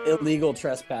illegal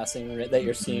trespassing that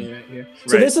you're seeing right here.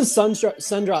 So this is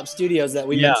Sundrop Studios that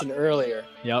we mentioned earlier.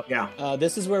 Yep. Yeah.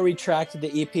 This is where we tracked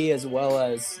the EP as well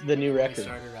as the new record.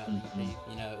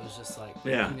 You know, it was just like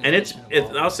and it's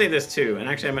I'll say this too, and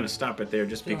actually I'm going to stop it there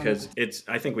just because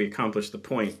I think we accomplished the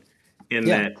point in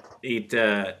that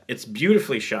it's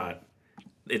beautifully shot.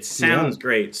 It sounds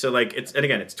great. So like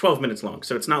it's 12 minutes long,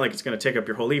 so it's not like it's going to take up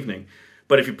your whole evening.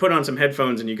 But if you put on some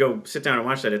headphones and you go sit down and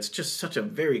watch that, it's just such a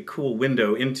very cool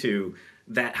window into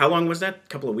that. How long was that? A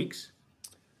couple of weeks?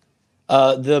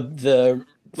 The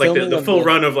like the full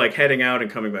run of like heading out and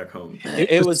coming back home.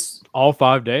 It was all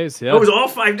 5 days. Yeah, it was all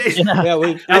 5 days.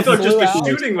 Yeah, I thought just the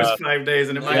shooting was 5 days,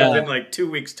 and it might have been like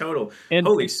 2 weeks total. And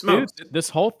holy smokes! Dude, this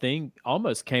whole thing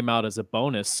almost came out as a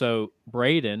bonus. So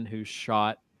Braden, who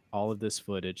shot all of this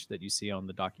footage that you see on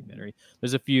the documentary,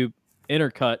 there's a few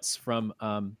intercuts from.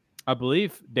 I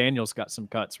believe Daniel's got some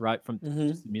cuts right from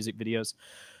the music videos,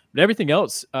 but everything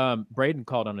else, Braden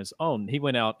called on his own. He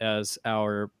went out as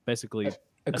our basically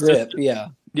a grip,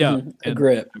 a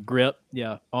grip,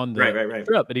 on the right.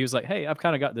 grip. But he was like, "Hey, I've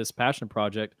kind of got this passion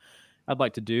project. I'd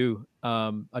like to do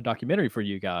a documentary for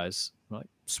you guys." I'm like,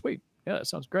 "Sweet, yeah, that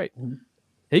sounds great."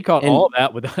 He caught all of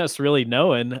that with us really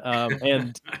knowing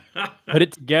and put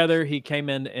it together. He came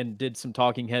in and did some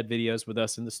talking head videos with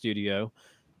us in the studio.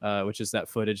 Which is that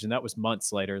footage, and that was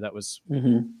months later. That was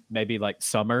maybe like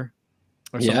summer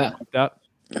or something like that.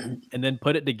 And then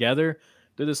put it together,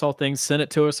 did this whole thing, sent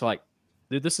it to us. Like,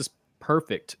 dude, this is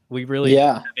perfect. We really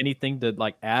don't have anything to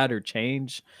like add or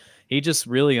change. He just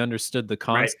really understood the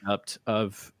concept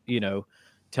of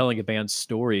telling a band's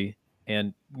story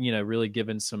and really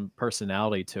giving some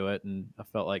personality to it. And I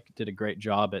felt like did a great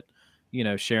job at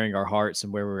sharing our hearts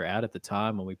and where we were at the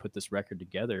time when we put this record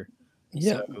together.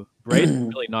 Yeah, so Braden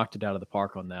really knocked it out of the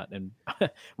park on that, and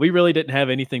we really didn't have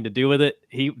anything to do with it.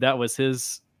 That was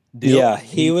his deal. Yeah,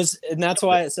 he was, and that's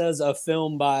why it says a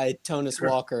film by Tonis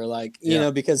Wacker. Like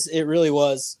because it really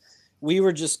was. We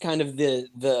were just kind of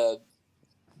the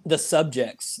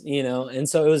subjects, and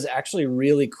so it was actually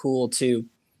really cool to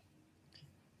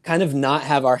kind of not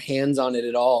have our hands on it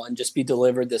at all and just be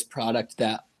delivered this product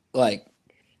that like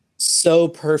so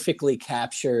perfectly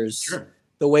captures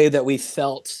the way that we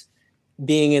felt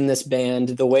being in this band,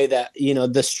 the way that, you know,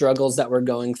 the struggles that we're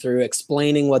going through,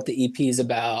 explaining what the EP is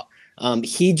about.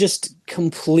 He just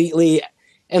completely,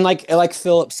 and like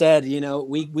Philip said, you know,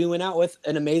 we went out with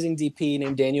an amazing DP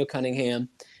named Daniel Cunningham,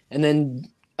 and then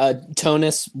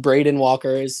Tonus Braden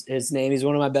Walker is his name. He's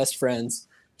one of my best friends.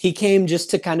 He came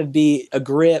just to kind of be a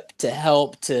grip, to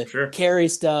help, to carry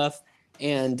stuff.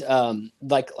 And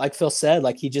like Phil said,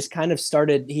 like he just kind of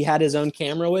started, he had his own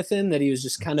camera with him that he was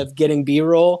just kind of getting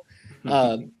B-roll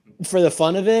for the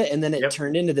fun of it. And then it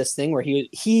turned into this thing where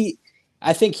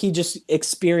I think he just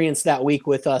experienced that week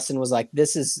with us and was like,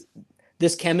 this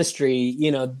chemistry,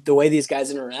 you know, the way these guys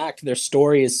interact, their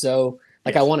story is so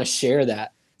like, I want to share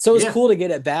that. So it was cool to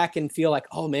get it back and feel like,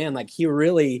 oh man, like he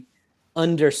really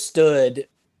understood,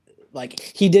 like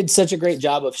he did such a great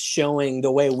job of showing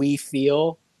the way we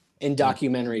feel in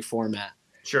documentary format.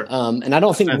 Sure. And I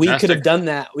don't think we could have done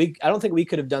that. I don't think we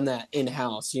could have done that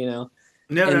in-house, you know?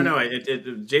 No.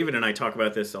 Javid and I talk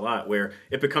about this a lot, where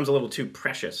it becomes a little too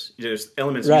precious. There's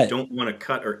elements you don't want to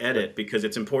cut or edit because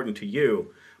it's important to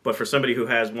you. But for somebody who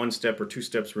has one step or two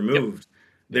steps removed,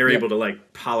 they're able to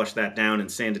like polish that down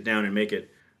and sand it down and make it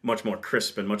much more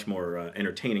crisp and much more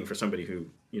entertaining for somebody who,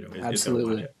 you know, is going to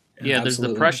want it. Yeah, there's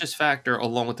the precious factor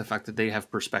along with the fact that they have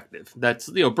perspective. That's,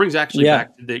 you know, brings actually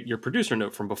back to your producer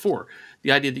note from before.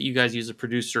 The idea that you guys use a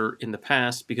producer in the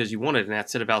past because you wanted an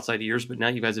asset of outside ears, but now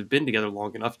you guys have been together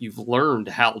long enough. You've learned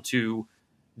how to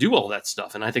do all that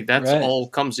stuff. And I think that's all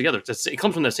comes together. It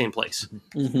comes from the same place.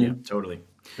 Mm-hmm. Yeah, totally.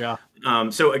 Yeah.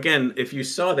 So again, if you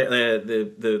saw that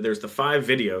there's the 5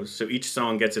 videos, so each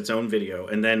song gets its own video,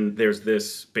 and then there's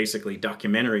this basically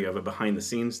documentary of a behind the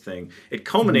scenes thing. It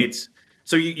culminates.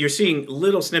 So you're seeing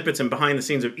little snippets and behind the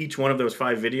scenes of each one of those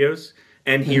 5 videos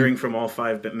and hearing from all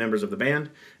 5 members of the band.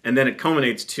 And then it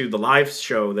culminates to the live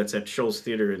show that's at Shoals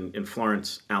Theater in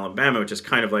Florence, Alabama, which is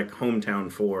kind of like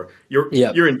hometown for...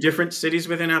 You're in different cities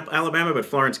within Alabama, but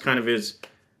Florence kind of is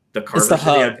the Carver. It's the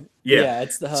hub. Yeah,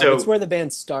 it's the hub. So, it's where the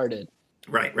band started.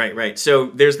 Right.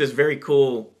 So there's this very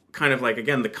cool kind of like,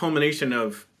 again, the culmination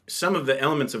of some of the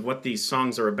elements of what these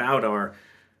songs are about are...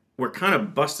 We're kind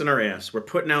of busting our ass. We're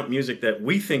putting out music that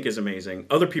we think is amazing.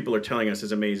 Other people are telling us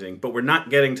is amazing, but we're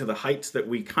not getting to the heights that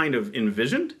we kind of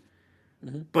envisioned.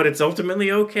 Mm-hmm. But it's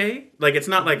ultimately okay. Like, it's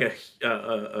not like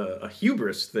a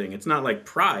hubris thing. It's not like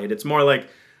pride. It's more like,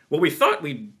 well, we thought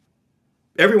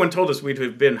everyone told us we'd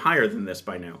have been higher than this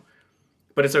by now.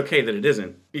 But it's okay that it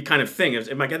isn't. You kind of thing.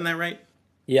 Am I getting that right?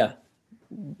 Yeah.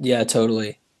 Yeah,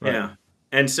 totally. Right. Yeah.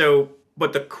 And so...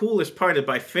 But the coolest part is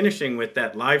by finishing with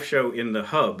that live show in the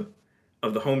hub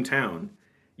of the hometown,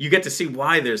 you get to see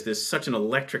why there's such an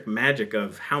electric magic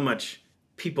of how much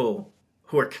people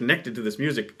who are connected to this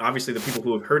music, obviously the people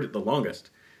who have heard it the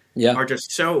longest, are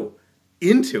just so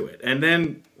into it. And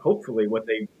then hopefully what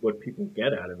people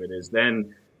get out of it is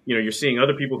then, you know, you're seeing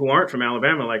other people who aren't from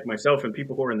Alabama, like myself, and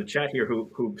people who are in the chat here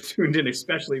who tuned in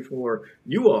especially for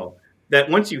you all, that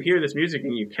once you hear this music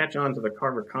and you catch on to the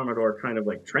Carver Commodore kind of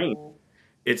like train,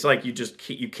 it's like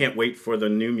you can't wait for the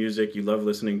new music. You love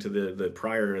listening to the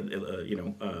prior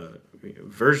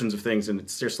versions of things, and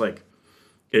it's just like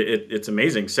it's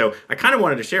amazing. So I kind of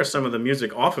wanted to share some of the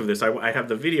music off of this. I have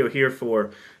the video here for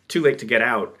Too Late to Get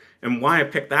Out, and why I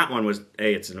picked that one was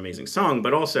it's an amazing song,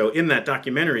 but also in that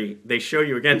documentary they show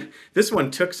you again. This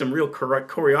one took some real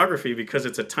choreography because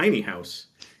it's a tiny house.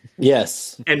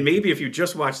 Yes. And maybe if you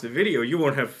just watch the video, you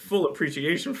won't have full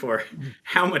appreciation for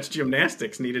how much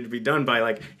gymnastics needed to be done by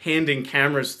like handing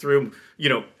cameras through, you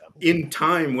know, in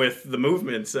time with the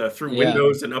movements through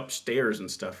windows and upstairs and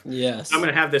stuff. Yes. I'm going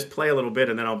to have this play a little bit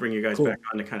and then I'll bring you guys back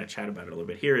on to kind of chat about it a little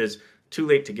bit. Here is Too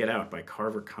Late to Get Out by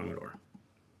Carver Commodore.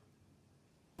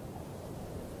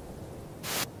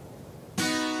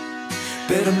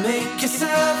 Better make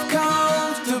yourself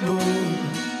comfortable.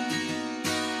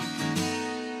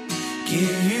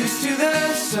 Get used to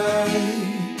the sight.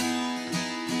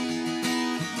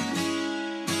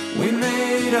 We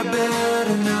made our bed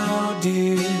and now,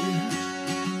 dear,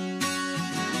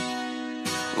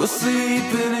 we'll sleep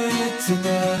in it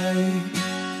tonight.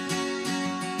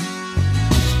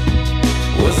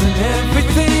 Wasn't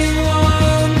everything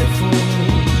wonderful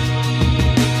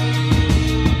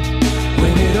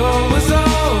when it all was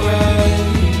alright?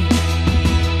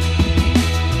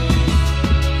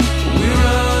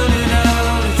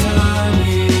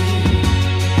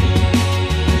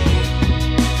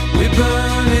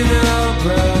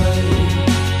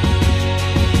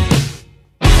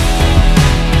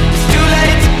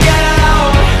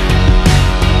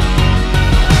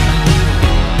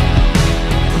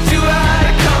 Too high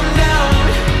to come down.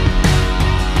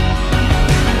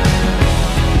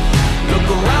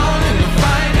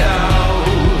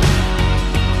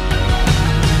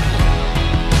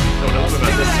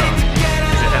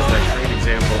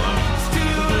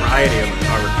 a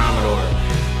Carver Commodore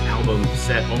album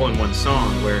set all in one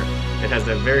song, where it has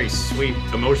that very sweet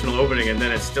emotional opening, and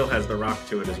then it still has the rock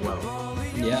to it as well.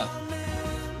 Yeah.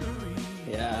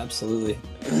 Yeah, absolutely.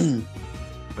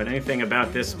 But anything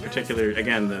about this particular,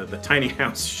 again, the tiny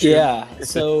house shoot? Yeah.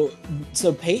 So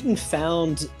Peyton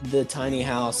found the tiny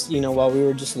house, while we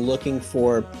were just looking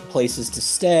for places to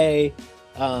stay.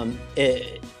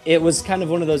 It was kind of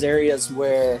one of those areas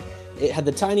where it had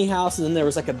the tiny house, and then there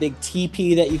was like a big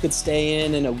teepee that you could stay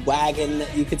in and a wagon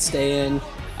that you could stay in.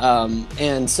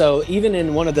 And so even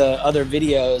in one of the other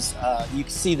videos, you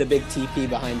can see the big teepee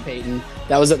behind Peyton.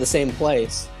 That was at the same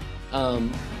place.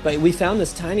 But we found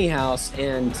this tiny house,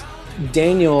 and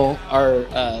Daniel, our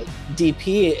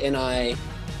DP, and I,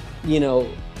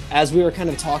 as we were kind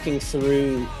of talking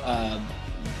through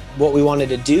what we wanted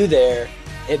to do there,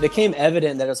 it became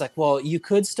evident that it was like, well, you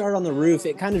could start on the roof.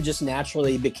 It kind of just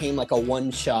naturally became like a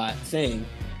one-shot thing.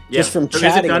 Yeah. Just from so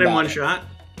chatting is it done about in one it. shot?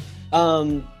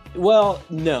 Well,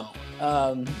 no.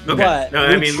 Okay. But No,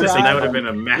 I mean, listen, that would have been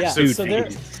a massive so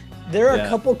there are a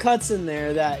couple cuts in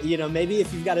there that, maybe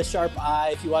if you've got a sharp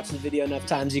eye, if you watch the video enough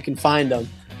times, you can find them.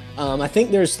 I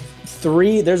think there's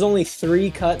only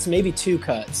 3 cuts, maybe 2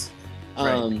 cuts.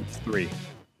 3.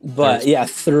 But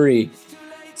three.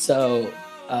 So,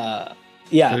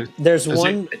 there's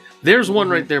one. There's one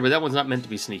right there, but that one's not meant to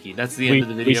be sneaky. That's the end of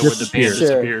the video where the band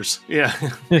disappears. Yeah.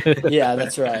 Yeah,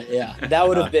 that's right. Yeah. That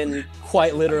would have been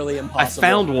quite literally impossible. I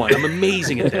found one. I'm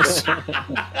amazing at this.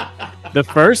 The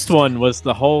first one was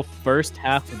the whole first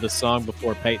half of the song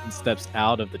before Peyton steps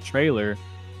out of the trailer.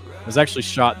 It was actually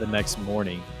shot the next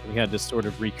morning. We had to sort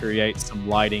of recreate some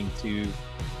lighting to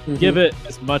give it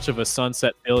as much of a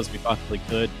sunset feel as we possibly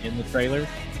could in the trailer.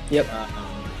 Yep.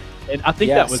 And I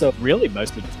think that was really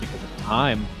mostly just because of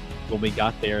time. When we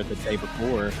got there the day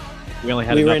before, we only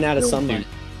had ran out of sunlight.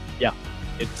 Yeah.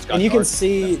 And you can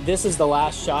see this is the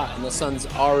last shot, and the sun's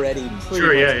already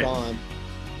pretty much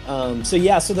gone.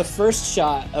 So the first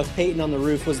shot of Peyton on the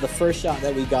roof was the first shot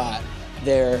that we got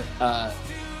there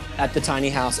at the tiny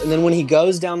house. And then when he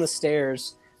goes down the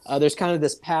stairs, there's kind of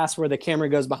this pass where the camera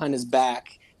goes behind his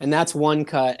back, and that's one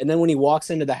cut. And then when he walks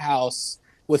into the house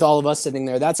with all of us sitting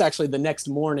there, that's actually the next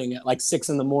morning at like 6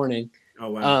 a.m.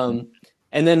 Oh, wow.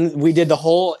 And then we did the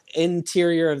whole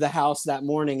interior of the house that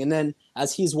morning. And then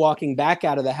as he's walking back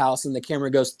out of the house and the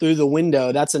camera goes through the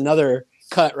window, that's another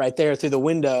cut right there through the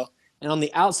window. And on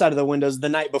the outside of the windows the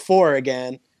night before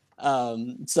again.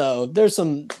 So there's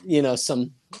some,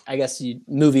 I guess,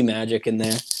 movie magic in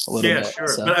there a little bit. Sure.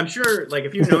 So. But I'm sure, like,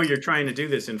 if you're trying to do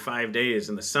this in 5 days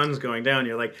and the sun's going down,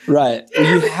 you're like, right.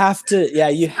 You have to adapt. Yeah.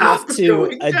 You have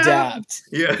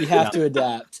to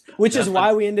adapt, which is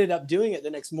why we ended up doing it the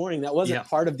next morning. That wasn't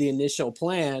part of the initial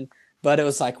plan, but it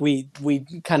was like, we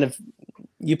kind of,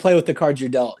 you play with the cards you're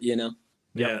dealt, Yeah.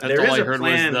 That's all I heard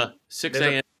was the 6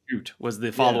 a.m. shoot was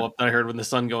the follow-up that I heard when the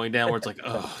sun going down, where it's like,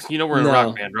 oh, we're in a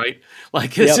rock band, right?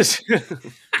 Like, it's just...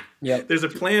 Yep. There's a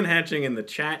plan hatching in the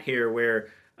chat here where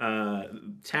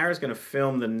Tara's going to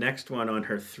film the next one on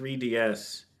her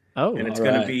 3DS. Oh, and it's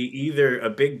going to be either a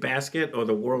big basket or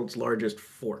the world's largest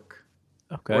fork.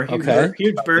 Okay. Or a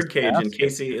huge bird cage in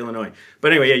Casey, Illinois.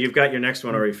 But anyway, you've got your next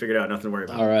one already figured out. Nothing to worry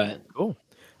about. All right. Cool.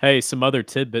 Hey, some other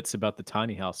tidbits about the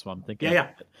tiny house while I'm thinking. Yeah.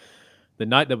 The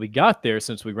night that we got there,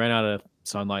 since we ran out of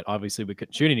sunlight, obviously we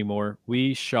couldn't shoot anymore.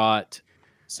 We shot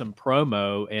some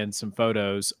promo and some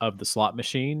photos of the slot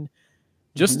machine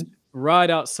just right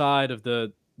outside of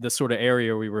the sort of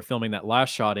area we were filming that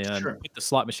last shot in. Sure. Put the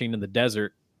slot machine in the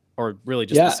desert, or really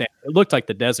just the sand. It looked like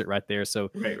the desert right there.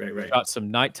 So right. Shot some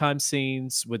nighttime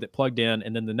scenes with it plugged in,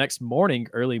 and then the next morning,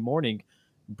 early morning,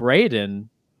 Braden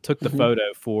took the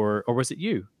photo for, or was it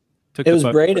you? It was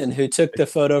Braden who took the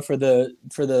photo for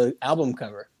the album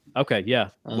cover. Okay,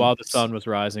 yeah. While the sun was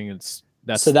rising,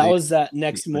 that was that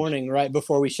next morning, right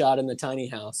before we shot in the tiny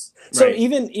house. So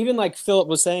even like Philip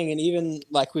was saying, and even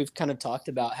like we've kind of talked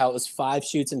about how it was 5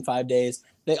 shoots in 5 days,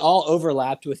 they all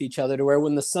overlapped with each other to where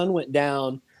when the sun went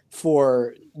down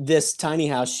for this tiny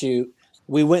house shoot,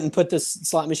 we went and put this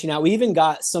slot machine out. We even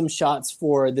got some shots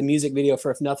for the music video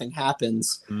for If Nothing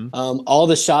Happens. All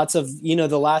the shots of,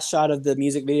 the last shot of the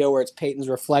music video where it's Peyton's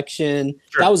reflection.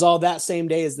 Sure. That was all that same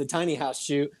day as the tiny house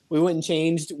shoot. We went and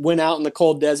changed, went out in the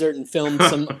cold desert and filmed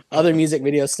some other music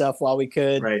video stuff while we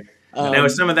could. Right. Now,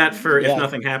 is some of that for If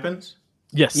Nothing Happens?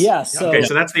 Yes. Yeah. Okay,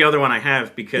 so that's the other one I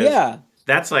have because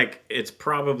that's like, it's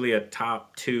probably a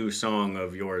top 2 song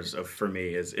of yours for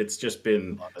me. It's just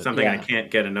been something I can't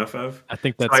get enough of. I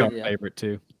think that's our favorite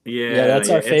too. Yeah, that's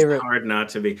our favorite. It's hard not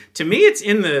to be. To me, it's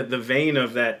in the vein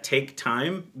of that Take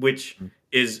Time, which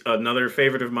is another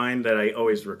favorite of mine that I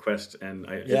always request, and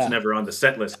it's never on the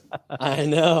set list. I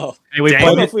know. Hey, we I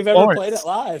don't know if we've ever played it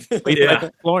live. We played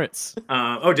it Florence.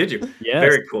 Oh, did you? Yes.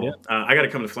 Very cool. Yeah. I got to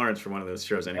come to Florence for one of those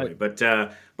shows anyway. But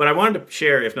I wanted to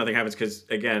share If Nothing Happens because,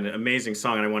 again, amazing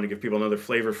song, and I wanted to give people another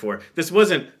flavor for. This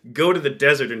wasn't go to the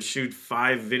desert and shoot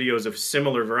 5 videos of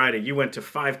similar variety. You went to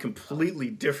 5 completely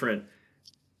different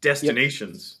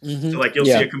destinations. So like you'll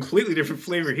see a completely different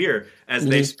flavor here as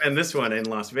they spend this one in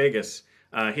Las Vegas.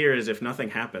 Here is If Nothing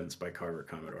Happens by Carver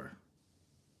Commodore.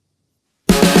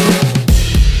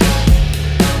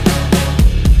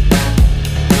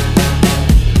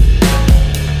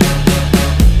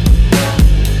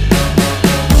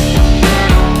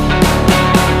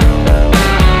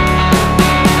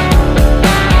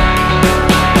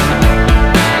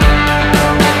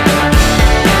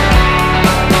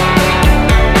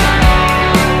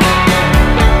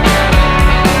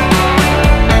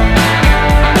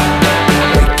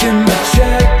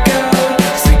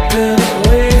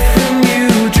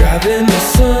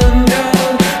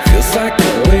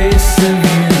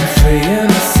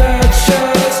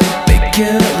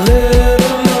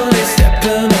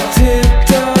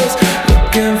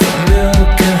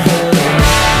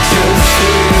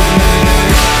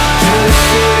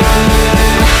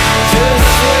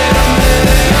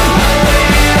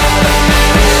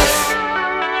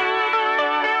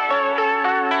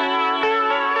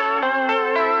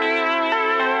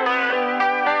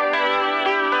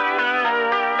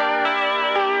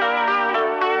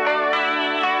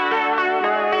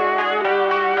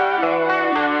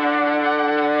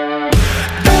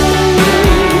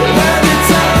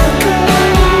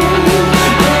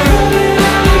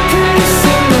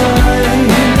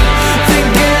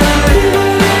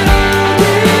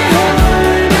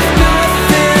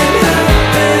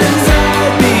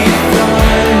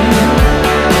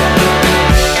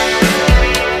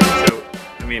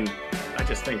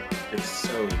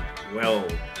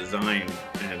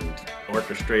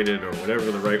 Or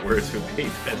whatever the right words would be.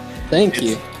 Thank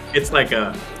you. It's like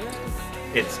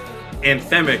it's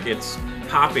anthemic, it's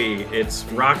poppy, it's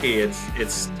rocky,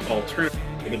 it's alternative.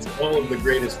 It's all of the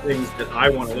greatest things that I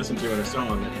want to listen to in a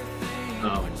song.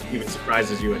 Even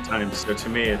surprises you at times. So to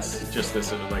me, it's just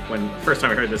this, like when first time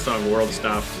I heard this song, World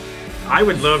Stopped, I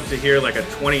would love to hear like a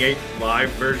 28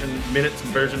 live minutes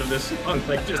version of this song,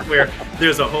 like just where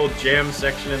there's a whole jam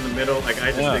section in the middle. Like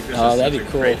I just think this is such a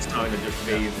great song to just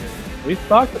bathe in. We've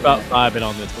talked about vibing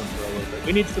on this one for a little bit.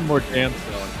 We need some more jams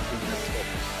going.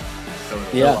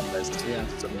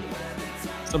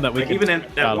 Some that we like even in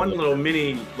that one little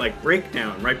mini like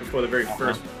breakdown right before the very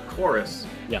first chorus.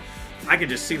 Yeah, I could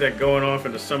just see that going off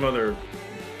into some other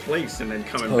place and then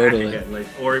coming back again, like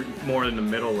or more in the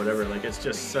middle, whatever. Like it's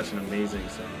just such an amazing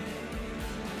song.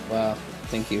 Wow,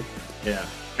 thank you. Yeah,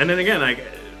 and then again, like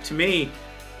to me,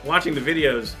 watching the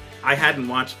videos, I hadn't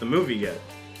watched the movie yet.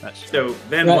 So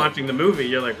then watching the movie,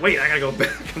 you're like, wait, I gotta go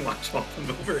back and watch all of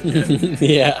them over again.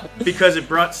 Yeah. Because it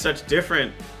brought such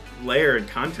different layer and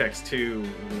context to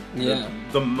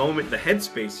the moment, the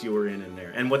headspace you were in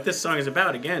there. And what this song is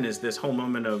about, again, is this whole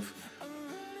moment of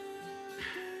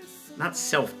not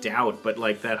self-doubt, but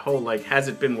like that whole, like, has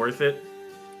it been worth it?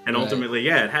 And ultimately,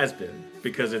 yeah, it has been,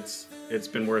 because it's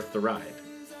been worth the ride.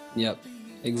 Yep.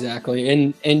 Exactly.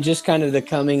 And just kind of the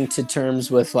coming to terms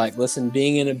with like, listen,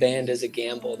 being in a band is a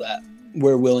gamble that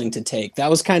we're willing to take. That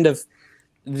was kind of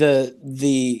the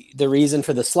reason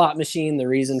for the slot machine, the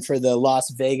reason for the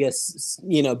Las Vegas,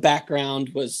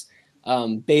 background was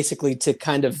basically to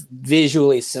kind of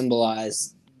visually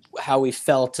symbolize how we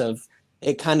felt of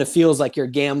it. Kind of feels like you're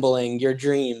gambling your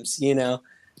dreams,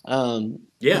 But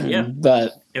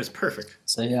it was perfect.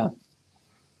 So, yeah.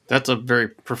 That's a very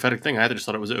prophetic thing. I just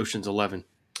thought it was Ocean's 11.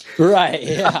 Right.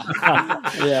 Yeah.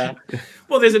 Yeah.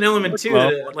 Well, there's an element too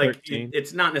that, like,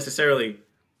 it's not necessarily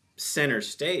center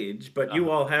stage, but you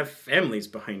all have families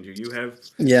behind you. You have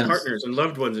partners and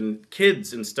loved ones and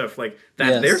kids and stuff like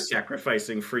that. They're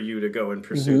sacrificing for you to go and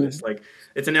pursue this. Like,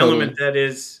 it's an element that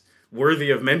is worthy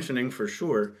of mentioning for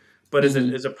sure, but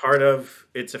is a part of,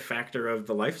 it's a factor of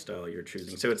the lifestyle you're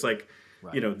choosing. So it's like,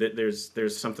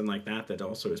 there's something like that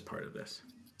also is part of this.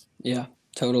 Yeah,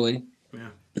 totally. Yeah.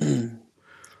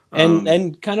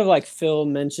 And kind of like Phil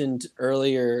mentioned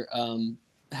earlier,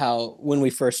 how when we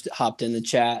first hopped in the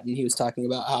chat and he was talking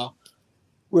about how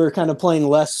we were kind of playing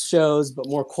less shows, but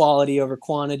more quality over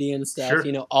quantity and stuff,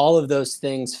 all of those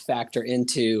things factor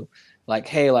into like,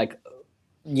 hey, like,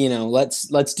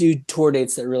 let's do tour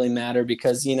dates that really matter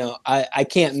because, I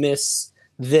can't miss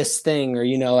this thing or,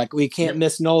 like we can't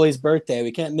miss Noli's birthday.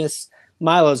 We can't miss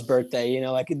Milo's birthday,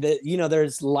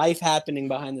 there's life happening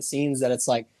behind the scenes that it's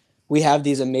like, we have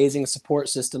these amazing support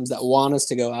systems that want us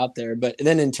to go out there, but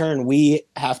then in turn we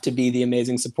have to be the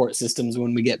amazing support systems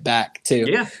when we get back too.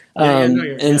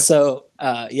 So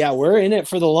we're in it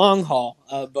for the long haul,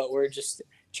 but we're just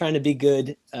trying to be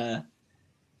good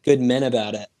men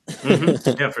about it.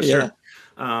 Yeah, for sure.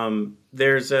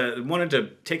 Wanted to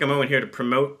take a moment here to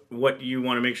promote what you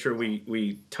want to make sure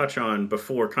we touch on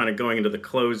before kind of going into the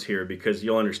close here, because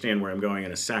you'll understand where I'm going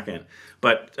in a second.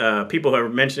 But people are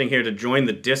mentioning here to join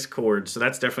the Discord, so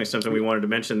that's definitely something we wanted to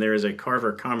mention. There is a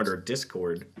Carver Commodore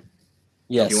Discord.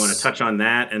 Yes. If you want to touch on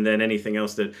that, and then anything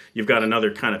else that you've got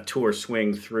another kind of tour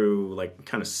swing through, like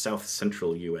kind of South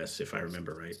Central U.S., if I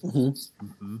remember right.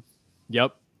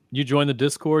 Yep. You join the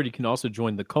Discord. You can also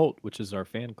join the Cult, which is our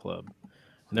fan club.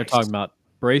 And they're talking about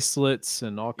bracelets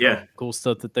and all kinds of cool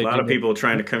stuff that they do. A lot of people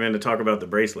trying to come in to talk about the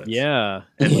bracelets. Yeah.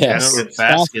 And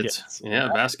baskets. Yeah,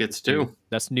 baskets too.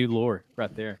 That's new lore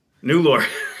right there. New lore.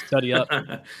 Study up.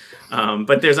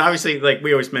 But there's obviously, like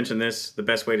we always mention this, the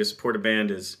best way to support a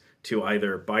band is to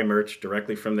either buy merch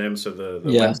directly from them. So the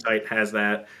website has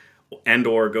that, and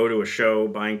or go to a show.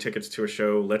 Buying tickets to a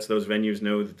show lets those venues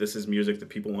know that this is music that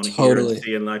people want to hear and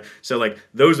see in live. So like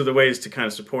those are the ways to kind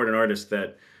of support an artist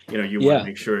that you want to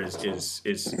make sure is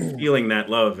feeling that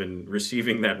love and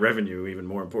receiving that revenue, even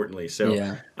more importantly.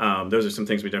 So those are some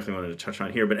things we definitely wanted to touch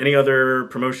on here. But any other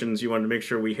promotions you wanted to make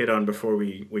sure we hit on before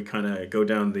we kind of go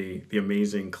down the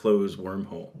amazing close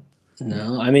wormhole?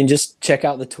 No, I mean, just check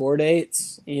out the tour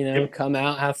dates, come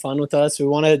out, have fun with us.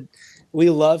 We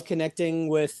love connecting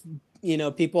with,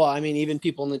 people. I mean, even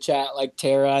people in the chat, like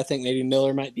Tara, I think maybe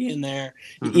Miller might be in there.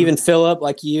 Even Philip,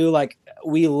 like you, like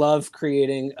we love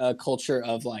creating a culture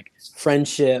of like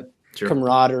friendship,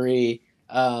 camaraderie.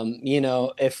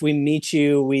 If we meet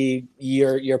you,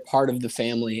 you're part of the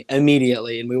family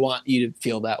immediately, and we want you to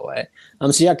feel that way.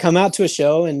 So come out to a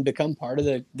show and become part of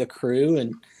the crew,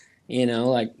 and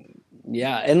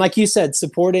and like you said,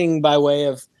 supporting by way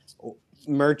of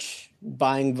merch,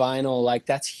 buying vinyl, like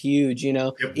that's huge.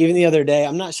 Even the other day,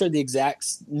 I'm not sure the exact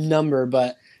number,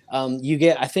 but you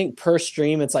get, I think per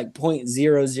stream, it's like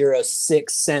 0.006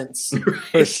 cents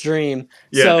per stream.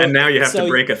 And now you have to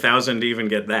break 1,000 to even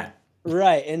get that.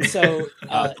 Right. And so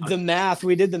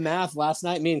we did the math last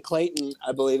night, me and Clayton,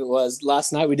 I believe it was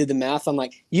last night, we did the math on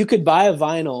like, you could buy a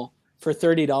vinyl for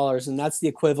 $30, and that's the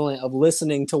equivalent of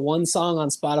listening to one song on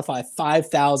Spotify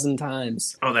 5,000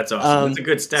 times. Oh, that's awesome. That's a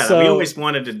good stat. We always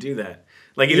wanted to do that.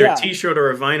 Like either a t-shirt or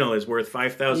a vinyl is worth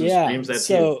 5,000 streams. That's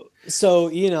huge. So,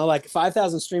 like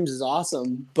 5,000 streams is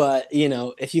awesome, but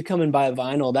if you come and buy a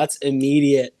vinyl, that's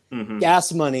immediate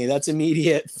gas money. That's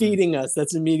immediate feeding us.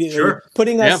 That's immediately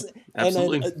putting us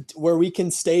in where we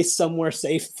can stay somewhere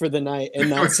safe for the night and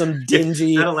not some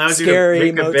dingy, that allows scary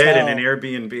you to make a bed in an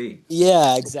Airbnb.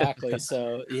 Yeah, exactly.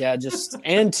 So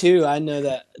and two, I know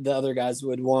that the other guys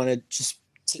would want to just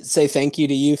say thank you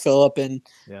to you, Philip, and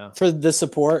for the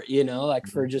support,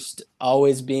 for just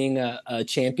always being a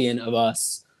champion of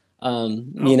us.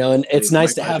 And it's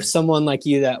nice to have someone like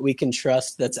you that we can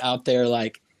trust, that's out there,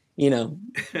 like,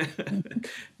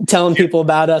 telling people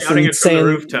about us and saying from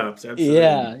the rooftops. Absolutely.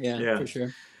 Yeah, for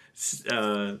sure.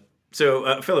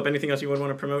 So, Philip, anything else you would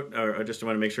want to promote, or just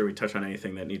want to make sure we touch on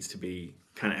anything that needs to be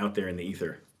kind of out there in the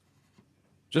ether?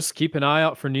 Just keep an eye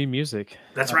out for new music.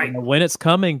 That's right. I don't know when it's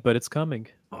coming, but it's coming.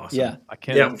 Awesome. Yeah. I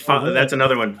can't. That's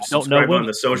another one. Subscribe on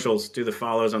the socials. Do the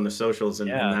follows on the socials, and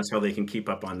that's how they can keep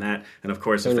up on that. And of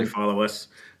course, if they follow us,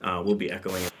 we'll be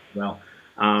echoing it as well.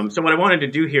 So what I wanted to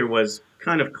do here was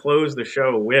kind of close the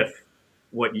show with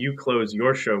what you close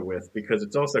your show with, because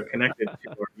it's also connected to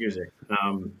our music.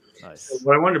 Nice. So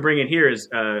what I wanted to bring in here is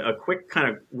a quick kind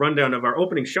of rundown of our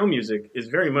opening show music is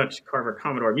very much Carver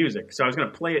Commodore music. So I was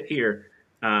going to play it here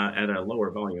at a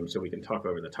lower volume so we can talk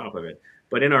over the top of it.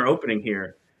 But in our opening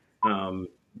here,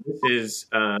 this is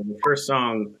the first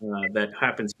song that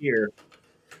happens here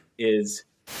is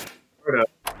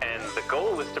and the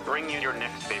goal is to bring you your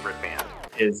next favorite band.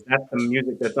 That's the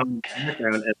music that's on the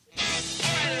background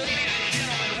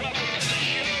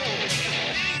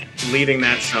leading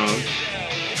that song.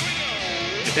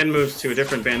 It then moves to a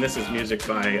different band. This is music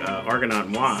by Argonaut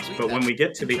and Wasp. But when we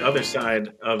get to the other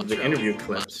side of the interview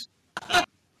clips,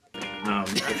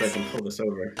 if I can pull this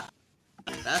over.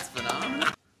 That's phenomenal.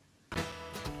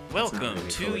 Welcome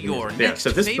to your next so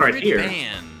this favorite part here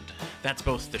band. That's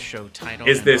both the show title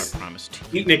is and this our promise to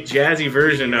beatnik jazzy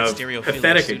version of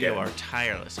Pathetic Again, are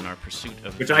tireless in our pursuit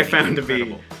of which I found to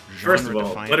be, first of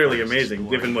all, utterly amazing,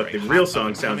 given what the real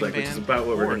song sounds like, which is about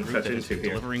what we're going to touch into here.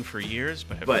 Delivering for years,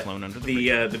 but flown under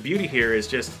the beauty here is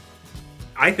just,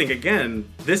 I think, again,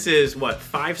 this is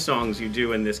 5 songs you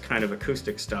do in this kind of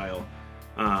acoustic style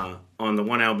on the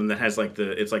one album that has like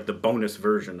it's like the bonus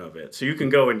version of it. So you can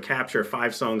go and capture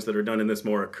 5 songs that are done in this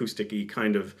more acoustic-y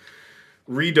kind of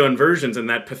redone versions, and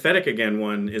that Pathetic Again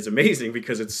one is amazing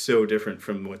because it's so different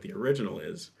from what the original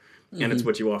is. And it's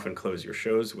what you often close your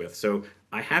shows with. So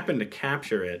I happened to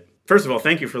capture it. First of all,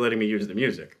 thank you for letting me use the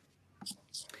music.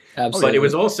 Absolutely. But it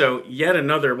was also yet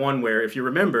another one where, if you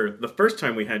remember, the first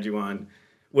time we had you on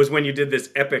was when you did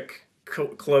this epic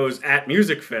close at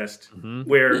Music Fest,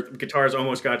 where guitars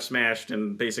almost got smashed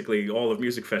and basically all of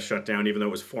Music Fest shut down, even though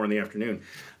it was 4 p.m.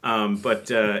 But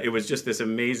it was just this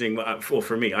amazing, well,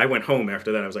 for me, I went home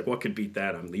after that. I was like, what could beat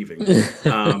that? I'm leaving.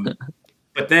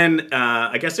 But then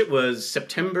I guess it was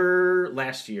September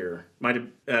last year.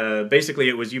 Basically,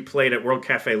 it was you played at World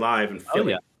Cafe Live in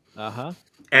Philly. Oh, yeah.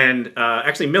 And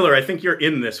actually, Miller, I think you're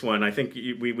in this one. I think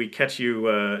we catch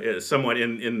you somewhat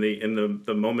in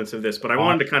the moments of this. But I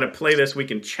wanted to kind of play this. We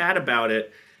can chat about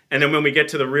it, and then when we get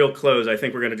to the real close, I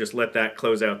think we're going to just let that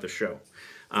close out the show.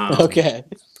 Okay.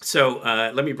 So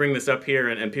let me bring this up here,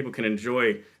 and people can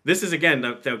enjoy. This is, again,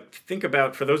 think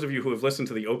about, for those of you who have listened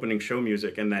to the opening show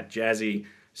music and that jazzy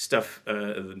stuff,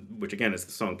 which again is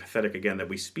the song Pathetic Again that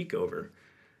we speak over.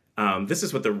 This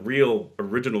is what the real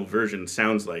original version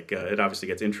sounds like. It obviously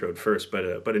gets introed first,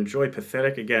 but enjoy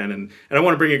Pathetic Again. And I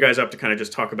want to bring you guys up to kind of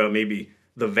just talk about maybe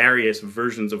the various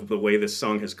versions of the way this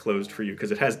song has closed for you,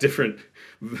 because it has different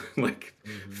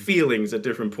feelings at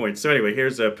different points. So anyway,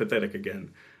 here's Pathetic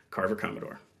Again, Carver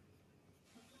Commodore.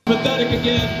 Pathetic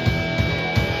Again.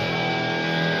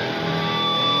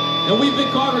 And we've been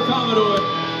Carver Commodore.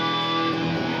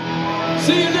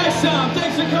 See you next time.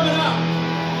 Thanks for coming out.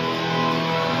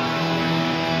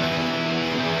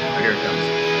 Here it comes.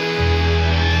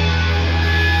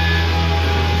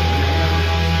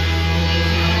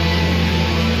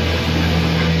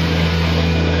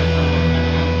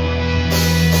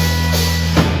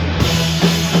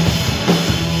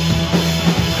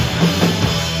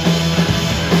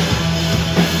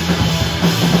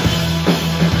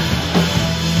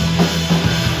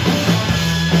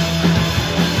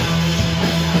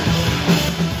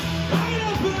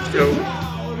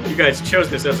 You guys chose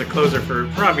this as a closer for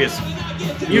obvious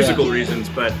musical reasons,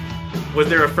 but was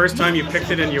there a first time you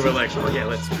picked it and you were like, oh yeah,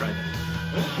 let's try that?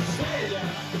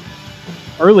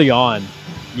 Early on,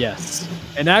 yes.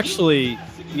 And actually,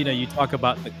 you talk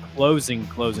about the closing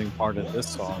part of this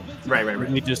song. Right.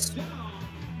 We just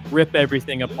rip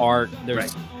everything apart.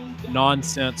 There's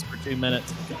nonsense for 2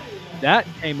 minutes. That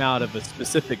came out of a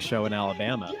specific show in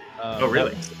Alabama. Oh,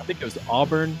 really? I think it was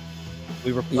Auburn.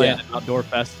 We were playing an outdoor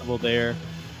festival there.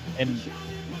 And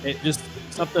it just,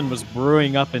 something was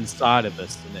brewing up inside of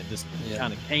us, and it just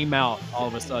kind of came out all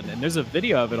of a sudden. And there's a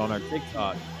video of it on our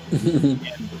TikTok. And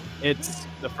it's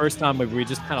the first time we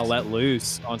just kind of let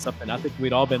loose on something. I think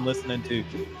we'd all been listening to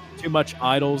too much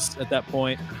Idols at that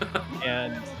point.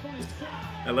 And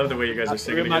I love the way you guys are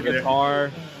singing my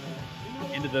guitar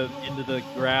into the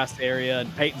grass area,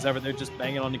 and Peyton's over there just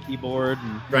banging on the keyboard.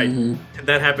 And,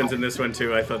 that happens in this one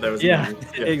too. I thought that was amazing.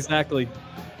 Exactly.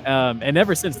 And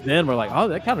ever since then, we're like, oh,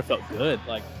 that kind of felt good.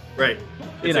 Like,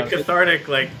 it's a cathartic,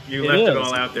 like you left it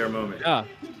all out there moment. Yeah.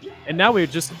 And now we're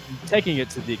just taking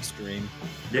it to the extreme.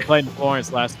 We played in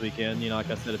Florence last weekend, like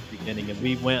I said at the beginning, and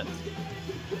we went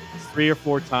 3 or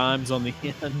 4 times on the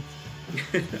end.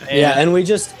 And we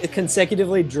just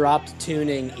consecutively dropped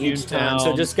tuning each time,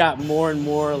 so it just got more and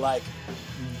more like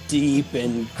deep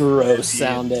and gross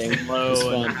sounding.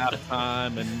 Low and half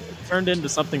time, and it turned into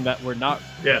something that we're not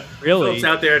really. Philip's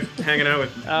out there hanging out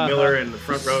with Miller in the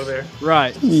front row there.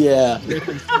 Right. Yeah.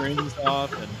 Ripping strings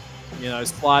off and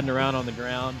sliding around on the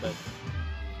ground, but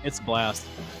it's a blast.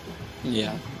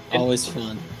 Yeah. Always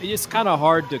fun. It's kind of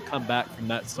hard to come back from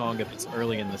that song if it's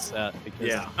early in the set.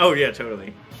 Because Oh yeah,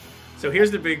 totally. So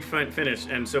here's the big finish,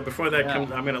 and so before that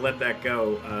comes, I'm going to let that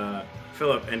go.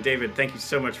 Philip and David, thank you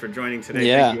so much for joining today.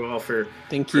 Thank you all for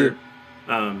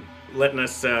letting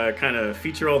us kind of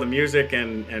feature all the music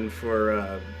and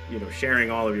for sharing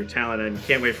all of your talent. And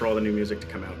can't wait for all the new music to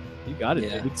come out. You got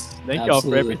it, dude. Thank y'all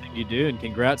for everything you do, and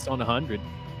congrats on 100.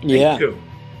 Thank you.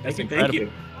 That's incredible. Thank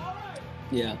you.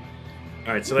 Yeah.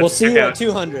 All right, so we'll see you at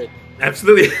 200.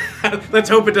 Absolutely. Let's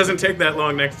hope it doesn't take that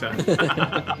long next time.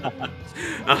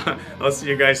 I'll see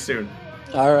you guys soon.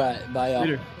 All right. Bye, y'all.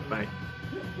 Later. Bye.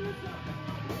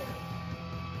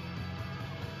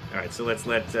 All right, so let's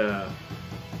let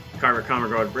Carver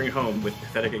Commodore bring it home with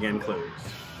Pathetic Again closed.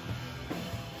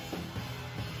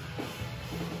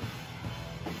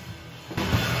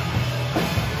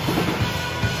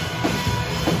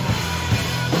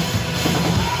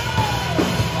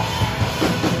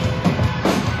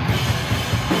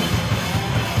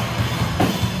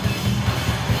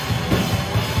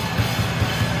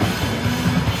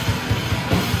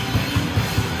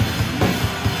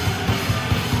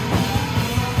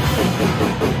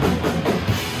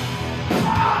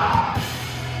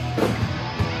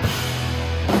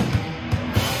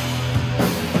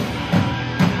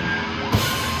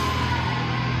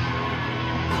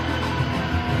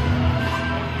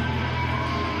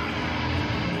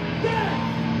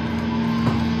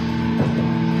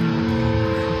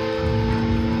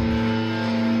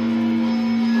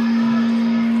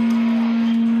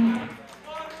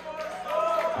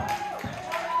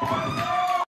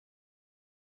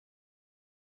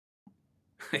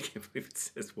 I can't believe it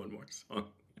says one more song.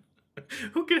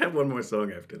 Who can have one more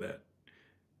song after that?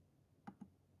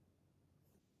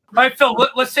 All right, Phil,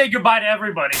 let's say goodbye to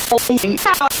everybody.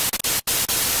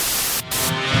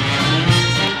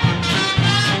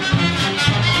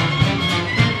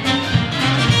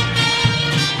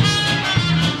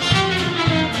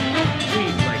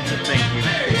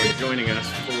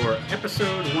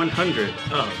 Episode 100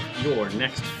 of Your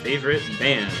Next Favorite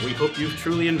Band. We hope you've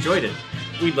truly enjoyed it.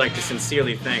 We'd like to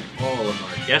sincerely thank all of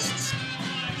our guests,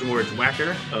 George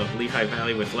Wacker of Lehigh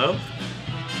Valley with Love,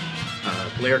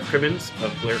 Blair Crimmins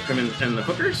of Blair Crimmins and the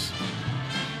Hookers,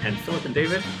 and Philip and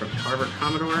David from Carver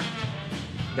Commodore.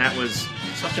 That was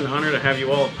such an honor to have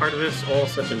you all a part of this, all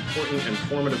such important and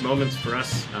formative moments for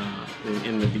us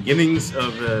in the beginnings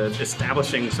of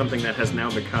establishing something that has now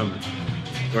become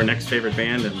Your Next Favorite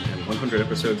Band, and 100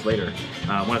 episodes later.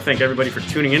 I want to thank everybody for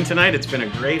tuning in tonight. It's been a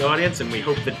great audience, and we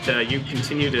hope that you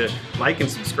continue to like and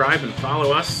subscribe and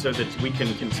follow us so that we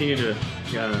can continue to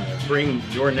bring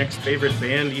Your Next Favorite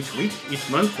Band each week, each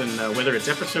month, and whether it's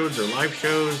episodes or live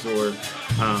shows or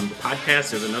the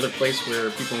podcast is another place where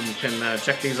people can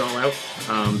check these all out.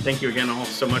 Thank you again all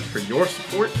so much for your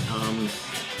support.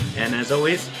 And as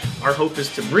always, our hope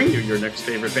is to bring you your next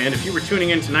favorite band. If you were tuning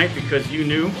in tonight because you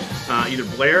knew either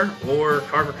Blair or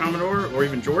Carver Commodore or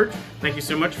even George, thank you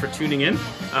so much for tuning in.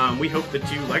 We hope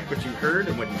that you liked what you heard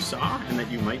and what you saw, and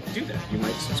that you might do that. You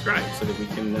might subscribe so that we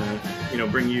can,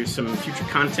 bring you some future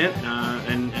content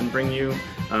and bring you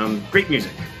great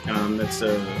music. That's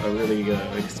really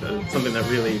something that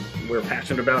really we're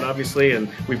passionate about, obviously, and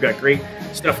we've got great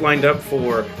stuff lined up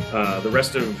for the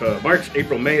rest of March.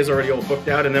 April, May is already all booked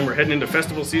out, and then we're heading into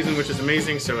festival season, which is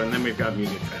amazing. And then we've got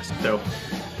Music Fest. So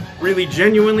really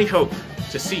genuinely hope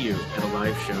to see you at a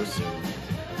live show soon.